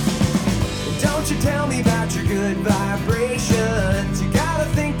 And don't you tell me about your good vibrations. You gotta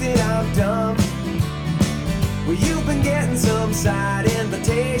think that I'm dumb. Well, you've been getting some side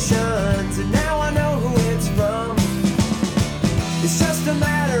invitations, and now I know who it's from. It's just a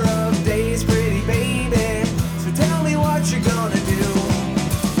matter of days, pretty baby. So tell me what you're gonna do.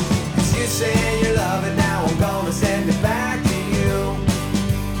 'Cause you're saying you're loving, now I'm gonna send it back to you.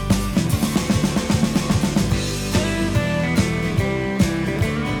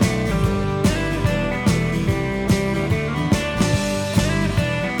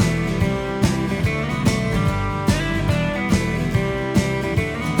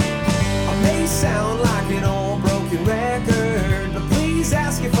 I may sound like an old broken record, but please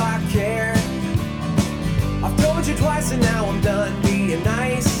ask if I care. I've told you twice and now I'm done being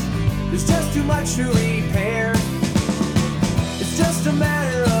nice. There's just too much to repair. just a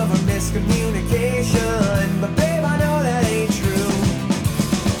matter of a miscommunication. But babe, I know that ain't true.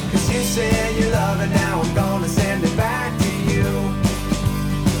 'Cause you said you love it, now I'm gonna send it back to you.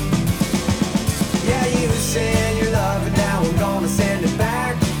 Yeah, you said you love it, now I'm gonna send it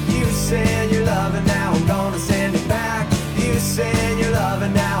back. You said you love it, now I'm gonna send it back. You said you love it,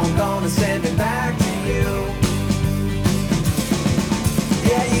 now I'm gonna send it back to you.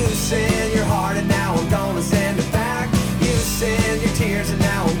 Yeah, you said your heart and now I'm gonna send it back. You said your tears and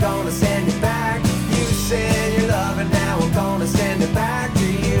now I'm gonna send it back. You said your love and now I'm gonna send it back to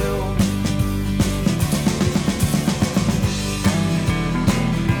you.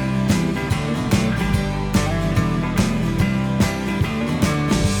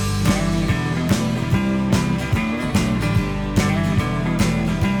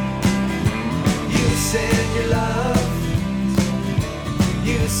 You said your love.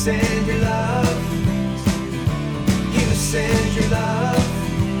 You said your love. You said your love.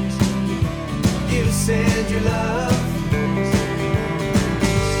 You said your love.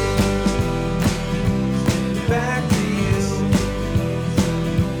 Back to you.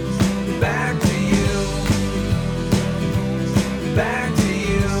 Back to you. Back to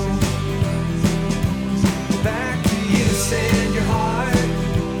you. Back to you. You said your heart.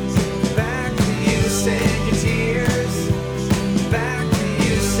 Back to you. You said your tears. Back to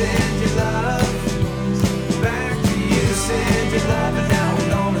you. Said your love. Back to you. Said your love, and now we're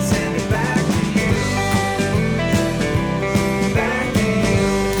gonna send it back to you. Back to you.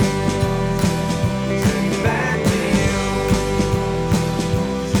 Back to you.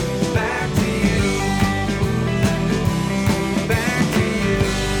 Back to you. Back to you.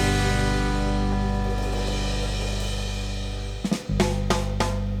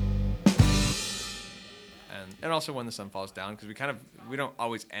 And also When the Sun Falls Down, because we don't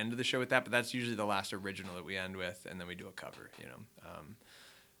always end the show with that, but that's usually the last original that we end with, and then we do a cover, you know.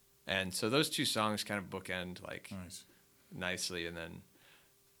 And so those two songs kind of bookend like nicely, and then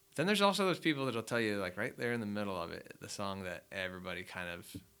there's also those people that'll tell you like right there in the middle of it, the song that everybody kind of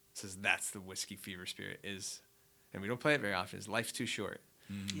says that's the Whiskey Fever spirit is, and we don't play it very often, is Life's Too Short.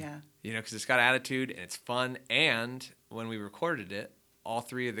 Yeah. You know, because it's got attitude and it's fun, and when we recorded it, all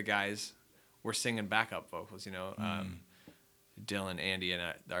three of the guys were singing backup vocals, you know. Dylan, Andy, and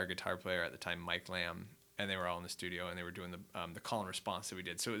our guitar player at the time, Mike Lamb, and they were all in the studio, and they were doing the call and response that we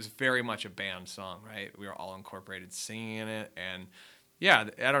did. So it was very much a band song, right? We were all incorporated singing in it, and yeah,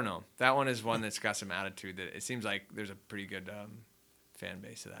 I don't know. That one is one that's got some attitude that it seems like there's a pretty good fan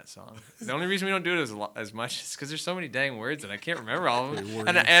base of that song. The only reason we don't do it as much is because there's so many dang words and I can't remember all of them.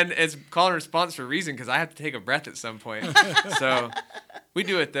 And it's call and response for a reason because I have to take a breath at some point. So we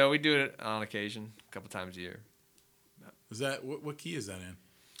do it though. We do it on occasion, a couple times a year. Is that what key is that in?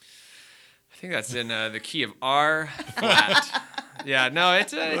 I think that's in the key of R flat. Yeah, no,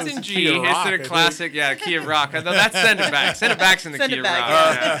 it's in G. Rock, it's a classic, key of rock. No, that's Send It Back. Send It Back's in the key of rock.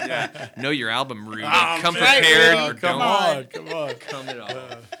 Yeah. Know your album, Rude. Come prepared or come on. Come at all.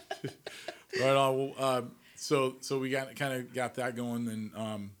 Right on. Well, so we got that going. Then,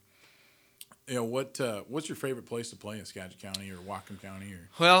 what's your favorite place to play in Skagit County or Whatcom County?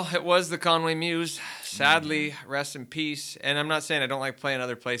 Well, it was the Conway Muse. Sadly, rest in peace. And I'm not saying I don't like playing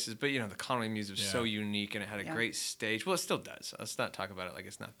other places, but the Conway Muse was so unique and it had a great stage. Well, it still does. Let's not talk about it like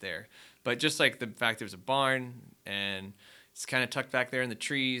it's not there. But just like the fact there was a barn and it's kind of tucked back there in the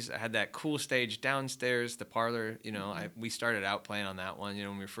trees. I had that cool stage downstairs, the parlor. We started out playing on that one.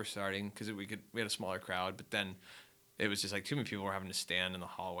 When we were first starting because we had a smaller crowd, but then it was just like too many people were having to stand in the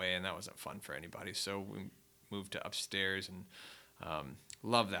hallway, and that wasn't fun for anybody. So we moved to upstairs and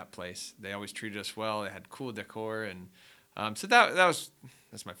love that place. They always treated us well. They had cool decor, and so that's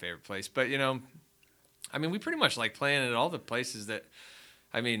my favorite place. But we pretty much like playing at all the places that,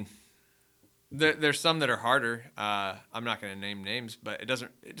 there's some that are harder. I'm not going to name names, but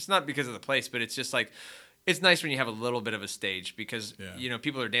it's not because of the place, but it's just like. It's nice when you have a little bit of a stage because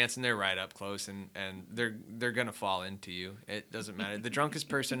people are dancing there right up close and they're gonna fall into you. It doesn't matter. The drunkest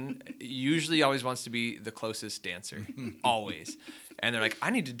person usually always wants to be the closest dancer, always, and they're like,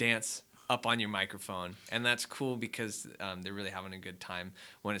 I need to dance up on your microphone, and that's cool because they're really having a good time.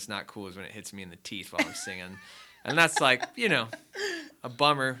 When it's not cool is when it hits me in the teeth while I'm singing. And that's like, a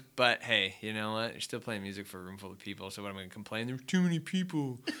bummer, but hey, you know what? You're still playing music for a room full of people, so what am I going to complain? There were too many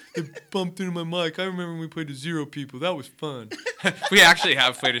people. They bumped into my mic. I remember when we played to 0 people. That was fun. We actually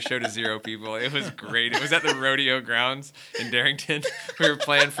have played a show to 0 people. It was great. It was at the rodeo grounds in Darrington. We were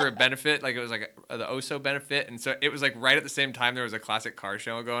playing for a benefit, like it was like the OSO benefit, and so it was like right at the same time there was a classic car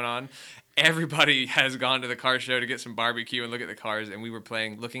show going on, everybody has gone to the car show to get some barbecue and look at the cars, and we were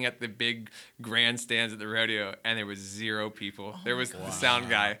looking at the big grandstands at the rodeo, and there was 0 people. There was the sound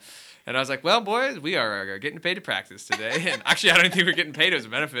guy. And I was like, well, boys, we are getting paid to practice today. And actually, I don't think we're getting paid. It was a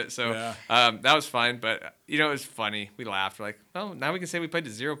benefit. So that was fine. But, it was funny. We laughed. We're like, well, now we can say we played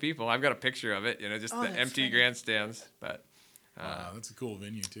to 0 people. I've got a picture of it, just the empty grandstands. But wow, that's a cool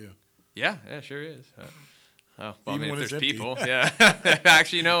venue, too. Yeah, it sure is. Well, Even if when there's it's empty. people. Yeah.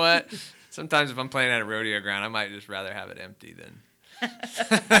 Actually, you know what? Sometimes if I'm playing at a rodeo ground, I might just rather have it empty than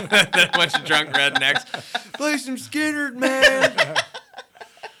a bunch of drunk rednecks. Play some Skynyrd, man.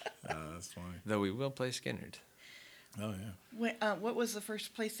 That's funny. Though we will play Skynyrd. Oh, yeah. What was the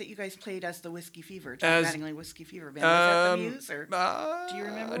first place that you guys played as the Whiskey Fever? Jack Mattingly Whiskey Fever Band. Was that the Muse? Or do you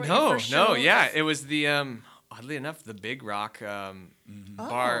remember what your first show yeah. was? It was the, oddly enough, the Big Rock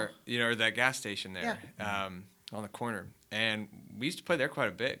bar, or that gas station there on the corner. And we used to play there quite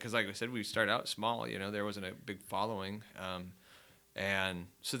a bit because, like I said, we started out small. There wasn't a big following. And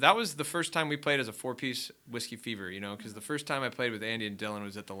so that was the first time we played as a 4-piece Whiskey Fever, because the first time I played with Andy and Dylan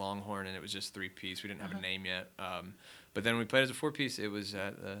was at the Longhorn, and it was just 3-piece. We didn't have a name yet. But then when we played as a 4-piece, it was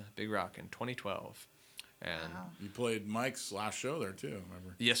at the Big Rock in 2012. And you played Mike's last show there, too,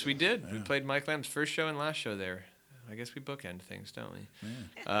 remember? Yes, we did. Yeah. We played Mike Lamb's first show and last show there. I guess we bookend things, don't we?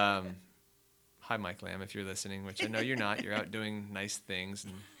 Yeah. Hi, Mike Lamb, if you're listening, which I know you're not. You're out doing nice things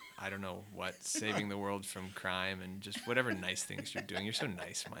and I don't know what, saving the world from crime and just whatever nice things you're doing. You're so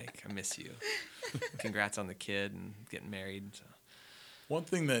nice, Mike. I miss you. Congrats on the kid and getting married. So. One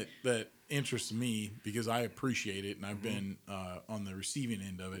thing that interests me, because I appreciate it and I've been on the receiving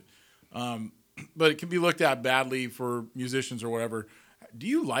end of it, but it can be looked at badly for musicians or whatever. Do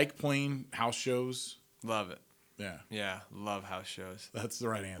you like playing house shows? Love it. Yeah. Yeah, love house shows. That's the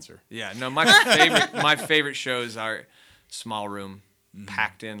right answer. Yeah, no, my favorite shows are small room,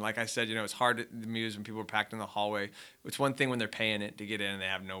 packed in. Like I said, it's hard at the Muse when people are packed in the hallway. It's one thing when they're paying it to get in and they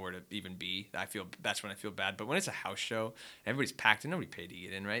have nowhere to even be. That's when I feel bad. But when it's a house show, everybody's packed in. Nobody paid to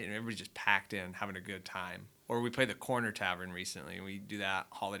get in, right? And everybody's just packed in, having a good time. Or we played the Corner Tavern recently, and we do that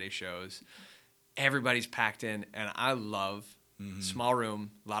holiday shows. Everybody's packed in, and I love small room,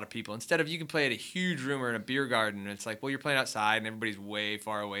 a lot of people. Instead of you can play at a huge room or in a beer garden, and it's like, well, you're playing outside, and everybody's way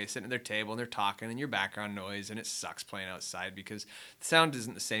far away, sitting at their table, and they're talking, and your background noise, and it sucks playing outside because the sound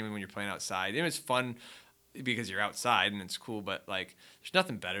isn't the same when you're playing outside. It's fun because you're outside, and it's cool, but, like, there's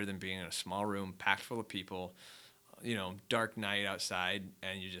nothing better than being in a small room packed full of people, dark night outside,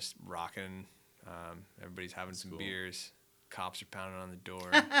 and you're just rocking. Everybody's having some beers. Cops are pounding on the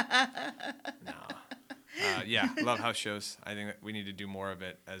door. No. Yeah, love house shows. I think that we need to do more of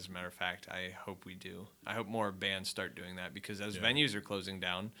it. As a matter of fact, I hope we do. I hope more bands start doing that because as venues are closing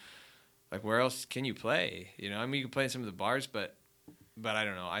down, like where else can you play? You can play in some of the bars, but I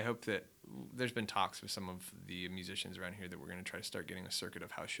don't know. I hope that there's been talks with some of the musicians around here that we're going to try to start getting a circuit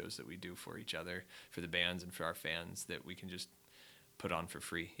of house shows that we do for each other, for the bands and for our fans that we can just put on for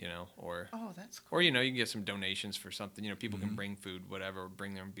free, or that's cool. Or you can get some donations for something. People can bring food, whatever, or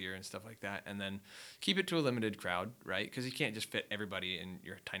bring their own beer and stuff like that, and then keep it to a limited crowd, right? Because you can't just fit everybody in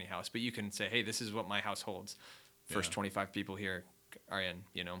your tiny house, but you can say, hey, this is what my house holds. First 25 people here are in.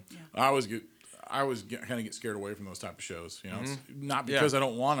 I always kind of get scared away from those type of shows. It's not because I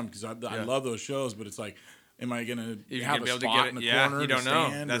don't want them, because I love those shows, but it's like, am I gonna have a spot in the corner? You don't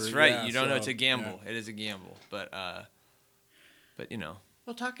know. That's right. You don't know. It's a gamble. Yeah. It is a gamble, but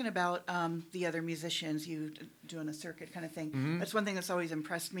Well, talking about the other musicians, you doing a circuit kind of thing, that's one thing that's always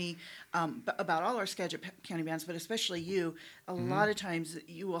impressed me about all our Skagit County bands, but especially you. A lot of times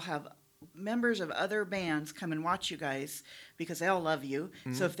you will have members of other bands come and watch you guys because they'll love you.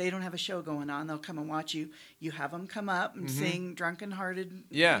 So if they don't have a show going on, they'll come and watch you. You have them come up and sing Drunken Hearted.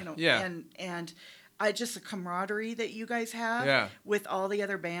 And just the camaraderie that you guys have with all the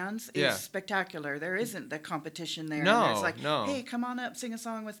other bands is spectacular. There isn't the competition there. No, it's like, hey, come on up, sing a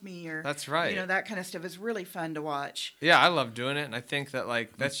song with me, or that's right. That kind of stuff is really fun to watch. Yeah, I love doing it, and I think that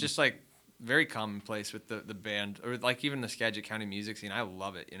that's just very commonplace with the band, or even the Skagit County music scene. I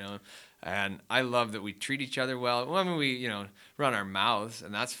love it, and I love that we treat each other well. Well, I mean, we run our mouths,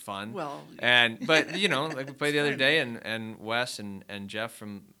 and that's fun. Well, but we played the other day, and Wes and Jeff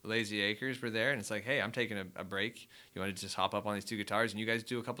from Lazy Acres were there, and it's like, hey, I'm taking a break. You want to just hop up on these two guitars, and you guys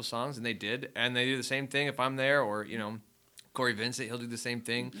do a couple songs, and they did, and they do the same thing if I'm there, or Corey Vincent, he'll do the same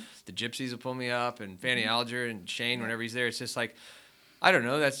thing. The Gypsies will pull me up, and Fanny Alger and Shane whenever he's there. It's just like, I don't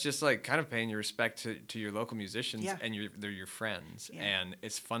know. That's just kind of paying your respect to your local musicians, and they're your friends, and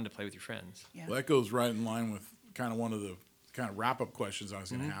it's fun to play with your friends. Yeah. Well, that goes right in line with kind of one of the kind of wrap-up questions I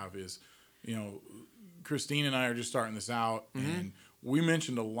was going to have is, Christine and I are just starting this out, and we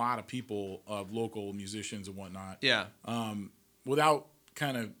mentioned a lot of people of local musicians and whatnot. Yeah. Without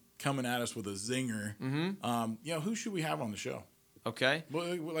kind of coming at us with a zinger, who should we have on the show? Okay.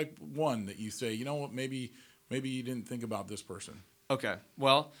 Well, like one that you say, you know what, maybe you didn't think about this person. Okay.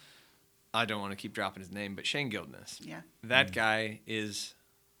 Well, I don't want to keep dropping his name, but Shane Gildness. Yeah. That guy is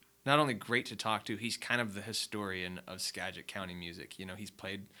not only great to talk to, he's kind of the historian of Skagit County music. You know, he's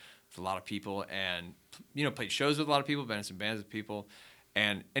played with a lot of people and, played shows with a lot of people, been in some bands with people.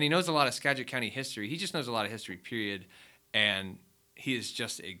 And he knows a lot of Skagit County history. He just knows a lot of history, period. And he is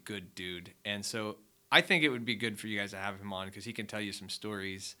just a good dude. And so I think it would be good for you guys to have him on because he can tell you some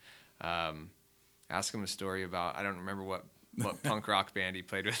stories. Ask him a story about, I don't remember what punk rock band he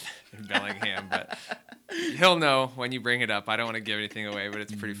played with in Bellingham, but he'll know when you bring it up. I don't want to give anything away, but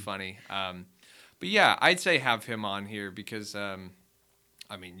it's pretty funny. But yeah, I'd say have him on here because, you're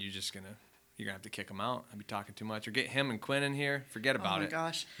gonna have to kick him out. I'd be talking too much, or get him and Quinn in here. Forget about it. Oh my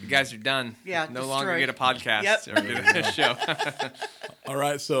gosh, you guys are done. Yeah, no longer get a podcast or get a show. All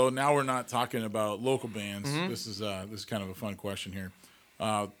right, so now we're not talking about local bands. This is kind of a fun question here.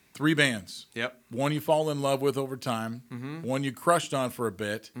 3 bands. Yep. One you fall in love with over time. One you crushed on for a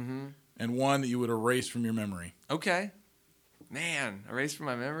bit, and one that you would erase from your memory. Okay. Man, erase from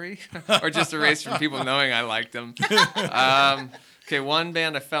my memory, or just erase from people knowing I liked them. Okay, one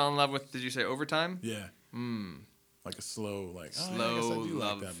band I fell in love with. Did you say Overtime? Yeah. Like a slow, I guess I do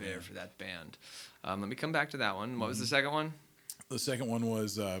love affair for that band. Let me come back to that one. What was the second one? The second one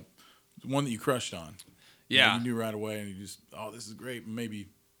was one that you crushed on. Yeah. You knew right away, and you just, this is great. Maybe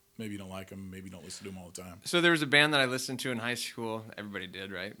you don't like them. Maybe you don't listen to them all the time. So there was a band that I listened to in high school. Everybody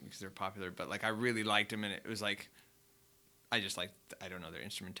did, right? Because they're popular. But I really liked them, and it was I just liked, I don't know, their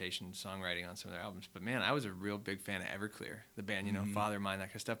instrumentation, songwriting on some of their albums. But man, I was a real big fan of Everclear, the band, Father Mine, that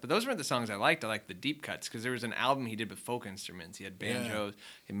kind of stuff. But those weren't the songs I liked. I liked the deep cuts because there was an album he did with folk instruments. He had banjos,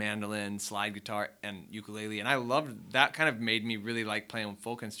 he had mandolin, slide guitar, and ukulele. And I loved that. Kind of made me really like playing with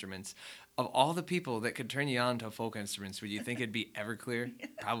folk instruments. Of all the people that could turn you on to folk instruments, would you think it'd be Everclear?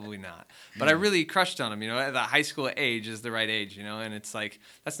 Probably not. But I really crushed on them, at the high school age is the right age, and it's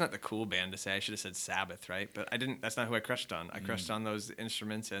that's not the cool band to say. I should have said Sabbath, right? But I didn't. That's not who I crushed on. I crushed on those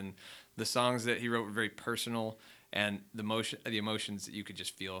instruments, and the songs that he wrote were very personal, and the emotions that you could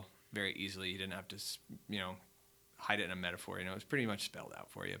just feel very easily. You didn't have to, hide it in a metaphor, it was pretty much spelled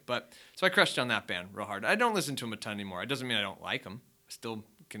out for you. But so I crushed on that band real hard. I don't listen to them a ton anymore. It doesn't mean I don't like them. I still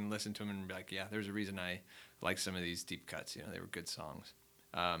can listen to them and be like, yeah, there's a reason I like some of these deep cuts. They were good songs.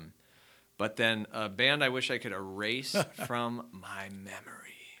 But then a band I wish I could erase from my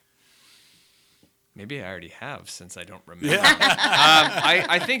memory. Maybe I already have since I don't remember. Yeah.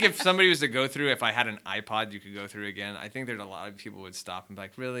 I think if somebody was to go through, if I had an iPod you could go through again, I think there's a lot of people would stop and be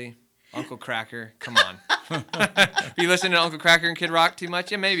like, really? Uncle Kracker? Come on. You listen to Uncle Kracker and Kid Rock too much?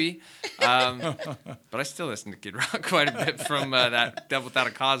 Yeah, maybe. But I still listen to Kid Rock quite a bit from that Devil Without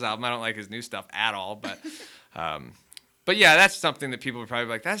a Cause album. I don't like his new stuff at all. But yeah, that's something that people would probably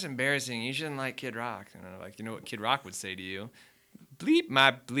be like, that's embarrassing. You shouldn't like Kid Rock. And I'm like, you know what Kid Rock would say to you? Bleep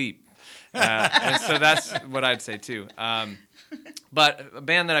my bleep. And so that's what I'd say too. But a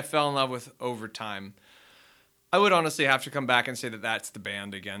band that I fell in love with over time, I would honestly have to come back and say that that's the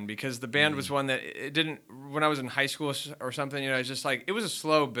band again, because the band was one that it didn't, when I was in high school or something, it's just it was a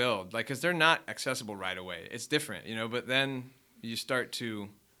slow build, because they're not accessible right away. It's different, but then you start to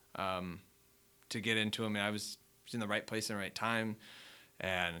get into them, and I was in the right place in the right time,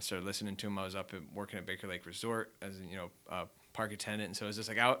 and I started listening to them. I was up working at Baker Lake Resort as a park attendant, and so it was just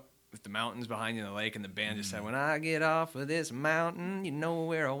out with the mountains behind you in the lake, and the band just said, when I get off of this mountain, you know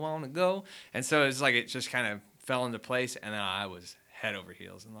where I want to go. And so it's it just kind of fell into place, and then I was head over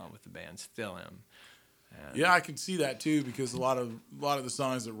heels in love with the band. Still am. Yeah, I can see that too, because a lot of the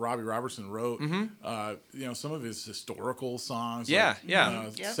songs that Robbie Robertson wrote, some of his historical songs,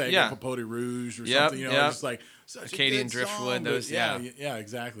 Saga Capote Rouge or something, just such Acadian a good Driftwood, song, those, yeah,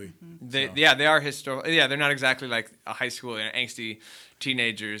 exactly. They are historical. Yeah, they're not exactly like a high school angsty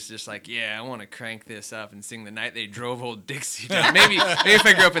teenagers, just I want to crank this up and sing The Night They Drove Old Dixie down. Maybe if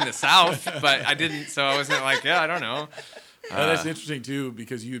I grew up in the South, but I didn't, so I wasn't I don't know. That's interesting too,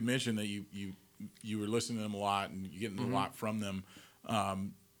 because you had mentioned that you were listening to them a lot and you getting a lot from them,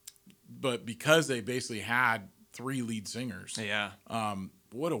 but because they basically had 3 lead singers,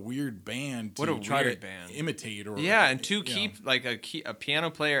 what a weird band to try to imitate, or and to keep a piano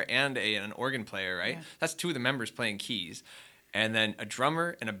player and an organ player, right? Yeah. That's 2 of the members playing keys, and then a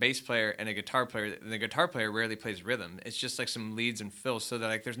drummer and a bass player and a guitar player. The guitar player rarely plays rhythm. It's just some leads and fills, so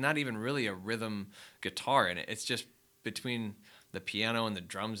that there's not even really a rhythm guitar in it. It's just between the piano and the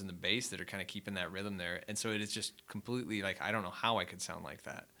drums and the bass that are kind of keeping that rhythm there. And so it is just completely like, I don't know how I could sound like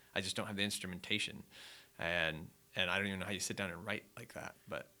that. I just don't have the instrumentation. And I don't even know how you sit down and write like that.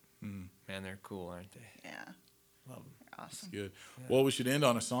 But, man, they're cool, aren't they? Yeah. Love them. They're awesome. That's good. Yeah. Well, we should end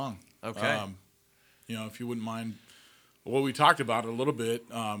on a song. Okay. You know, if you wouldn't mind. Well, we talked about it a little bit.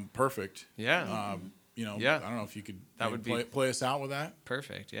 Perfect. Yeah. You know, yeah. I don't know if you could play us out with that.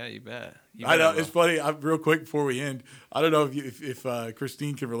 Perfect. Yeah, you bet. I know it's funny. Real quick before we end, I don't know if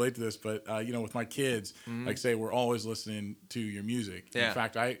Christine can relate to this, but you know, with my kids, like say, we're always listening to your music. Yeah. In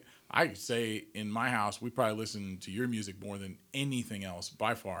fact, I say in my house, we probably listen to your music more than anything else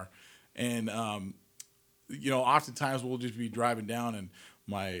by far. And you know, oftentimes we'll just be driving down and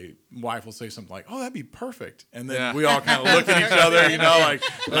my wife will say something like, "Oh, that'd be perfect," and then we all kind of look at each other, you know, like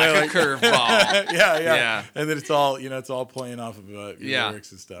a curveball. yeah. And then it's all playing off of your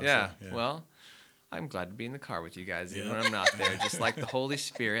lyrics and stuff. Yeah. So, yeah. Well, I'm glad to be in the car with you guys, even when I'm not there, just like the Holy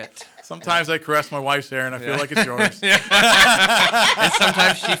Spirit. Sometimes I caress my wife's hair and I feel like it's yours. And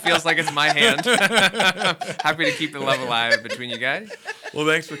sometimes she feels like it's my hand. Happy to keep the love alive between you guys. Well,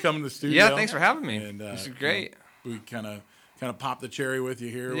 thanks for coming to the studio. Yeah, thanks for having me. And, this is great. We kind of popped the cherry with you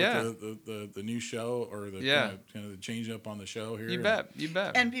here with the new show or the kind of the change up on the show here. You bet.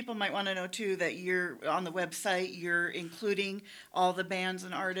 And people might want to know too that you're on the website. You're including all the bands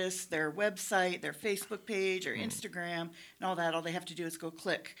and artists, their website, their Facebook page, or Instagram, and all that. All they have to do is go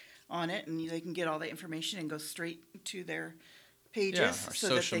click on it, and they can get all the information and go straight to their pages. Yeah, our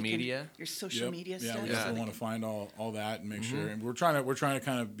social media. Your social media stuff. Yeah, we still want to find all that and make sure. And we're trying to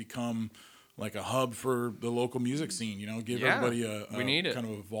kind of become like a hub for the local music scene, you know, give everybody we need it. kind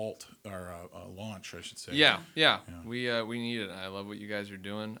of a vault or a launch, I should say. Yeah. We need it. I love what you guys are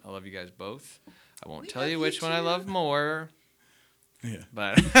doing. I love you guys both. I won't tell you which one I love more. Yeah.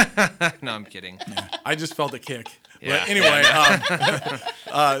 But no, I'm kidding. Yeah. I just felt a kick. Yeah. But anyway,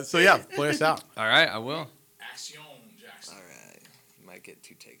 so yeah, play us out. All right, I will. Action, Jackson. All right. You might get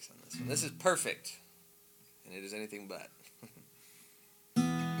 2 takes on this one. This is perfect. And it is anything but.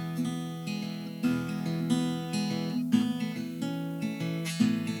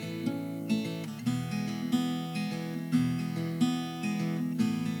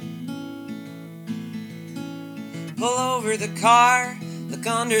 Pull over the car, look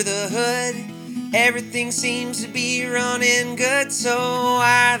under the hood. Everything seems to be running good, so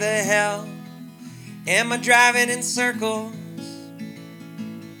why the hell am I driving in circles?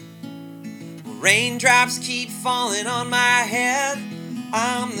 Raindrops keep falling on my head.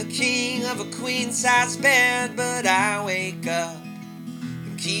 I'm the king of a queen-size bed, but I wake up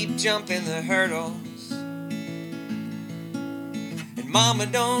and keep jumping the hurdles. Mama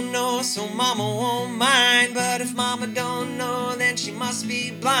don't know, so mama won't mind. But if mama don't know, then she must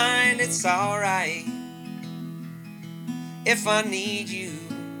be blind. It's alright if I need you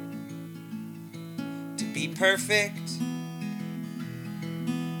to be perfect,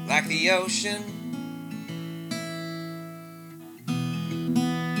 like the ocean.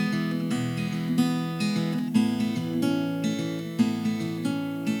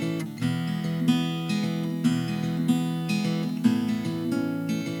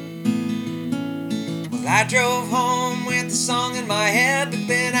 I drove home with the song in my head, but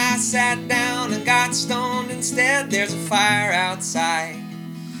then I sat down and got stoned instead. There's a fire outside,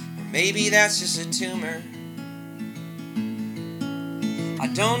 or maybe that's just a tumor. I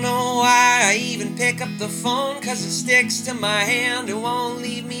don't know why I even pick up the phone, 'cause it sticks to my hand, it won't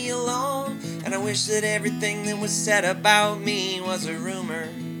leave me alone. And I wish that everything that was said about me was a rumor.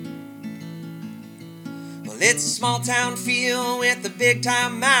 It's a small town feel with a big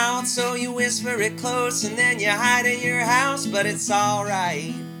time mouth, so you whisper it close and then you hide in your house. But it's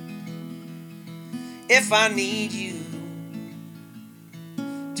alright if I need you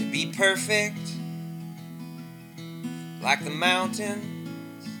to be perfect, like the mountains.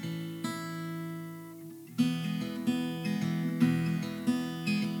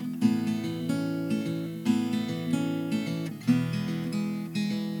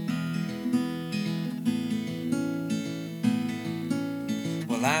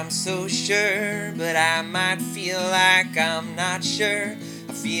 I'm so sure, but I might feel like I'm not sure.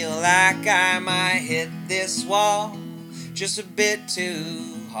 I feel like I might hit this wall just a bit too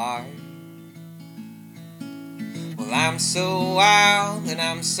hard. Well, I'm so wild and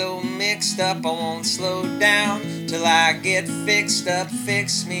I'm so mixed up, I won't slow down till I get fixed up,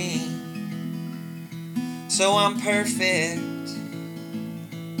 fix me. So I'm perfect,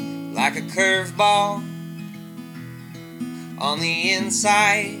 like a curveball on the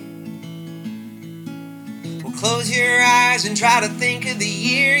inside. Well, Close your eyes and try to think of the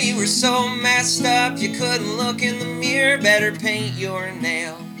year you were so messed up you couldn't look in the mirror. Better paint your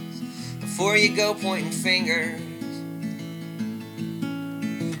nails before you go pointing fingers.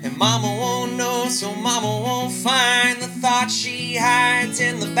 And mama won't know, so mama won't find the thoughts she hides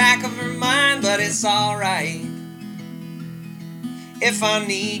in the back of her mind. But it's alright if I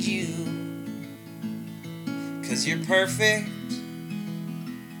need you, 'cause you're perfect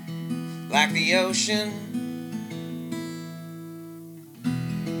like the ocean.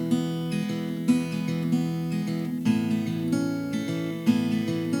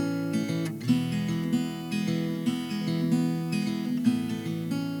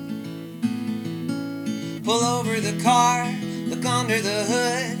 Pull over the car, look under the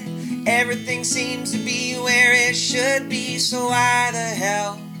hood. Everything seems to be where it should be. So why the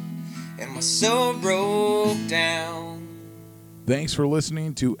hell am I so broke down? Thanks for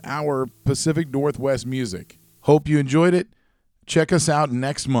listening to our Pacific Northwest music. Hope you enjoyed it. Check us out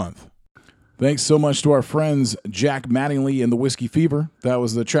next month. Thanks so much to our friends Jack Mattingly and the Whiskey Fever. That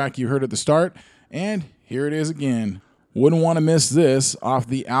was the track you heard at the start. And here it is again. Wouldn't want to miss this off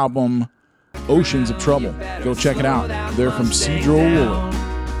the album Oceans of Trouble. Go check it out. They're from Cedro Woollet.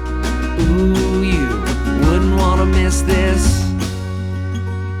 Ooh, you wouldn't want to miss this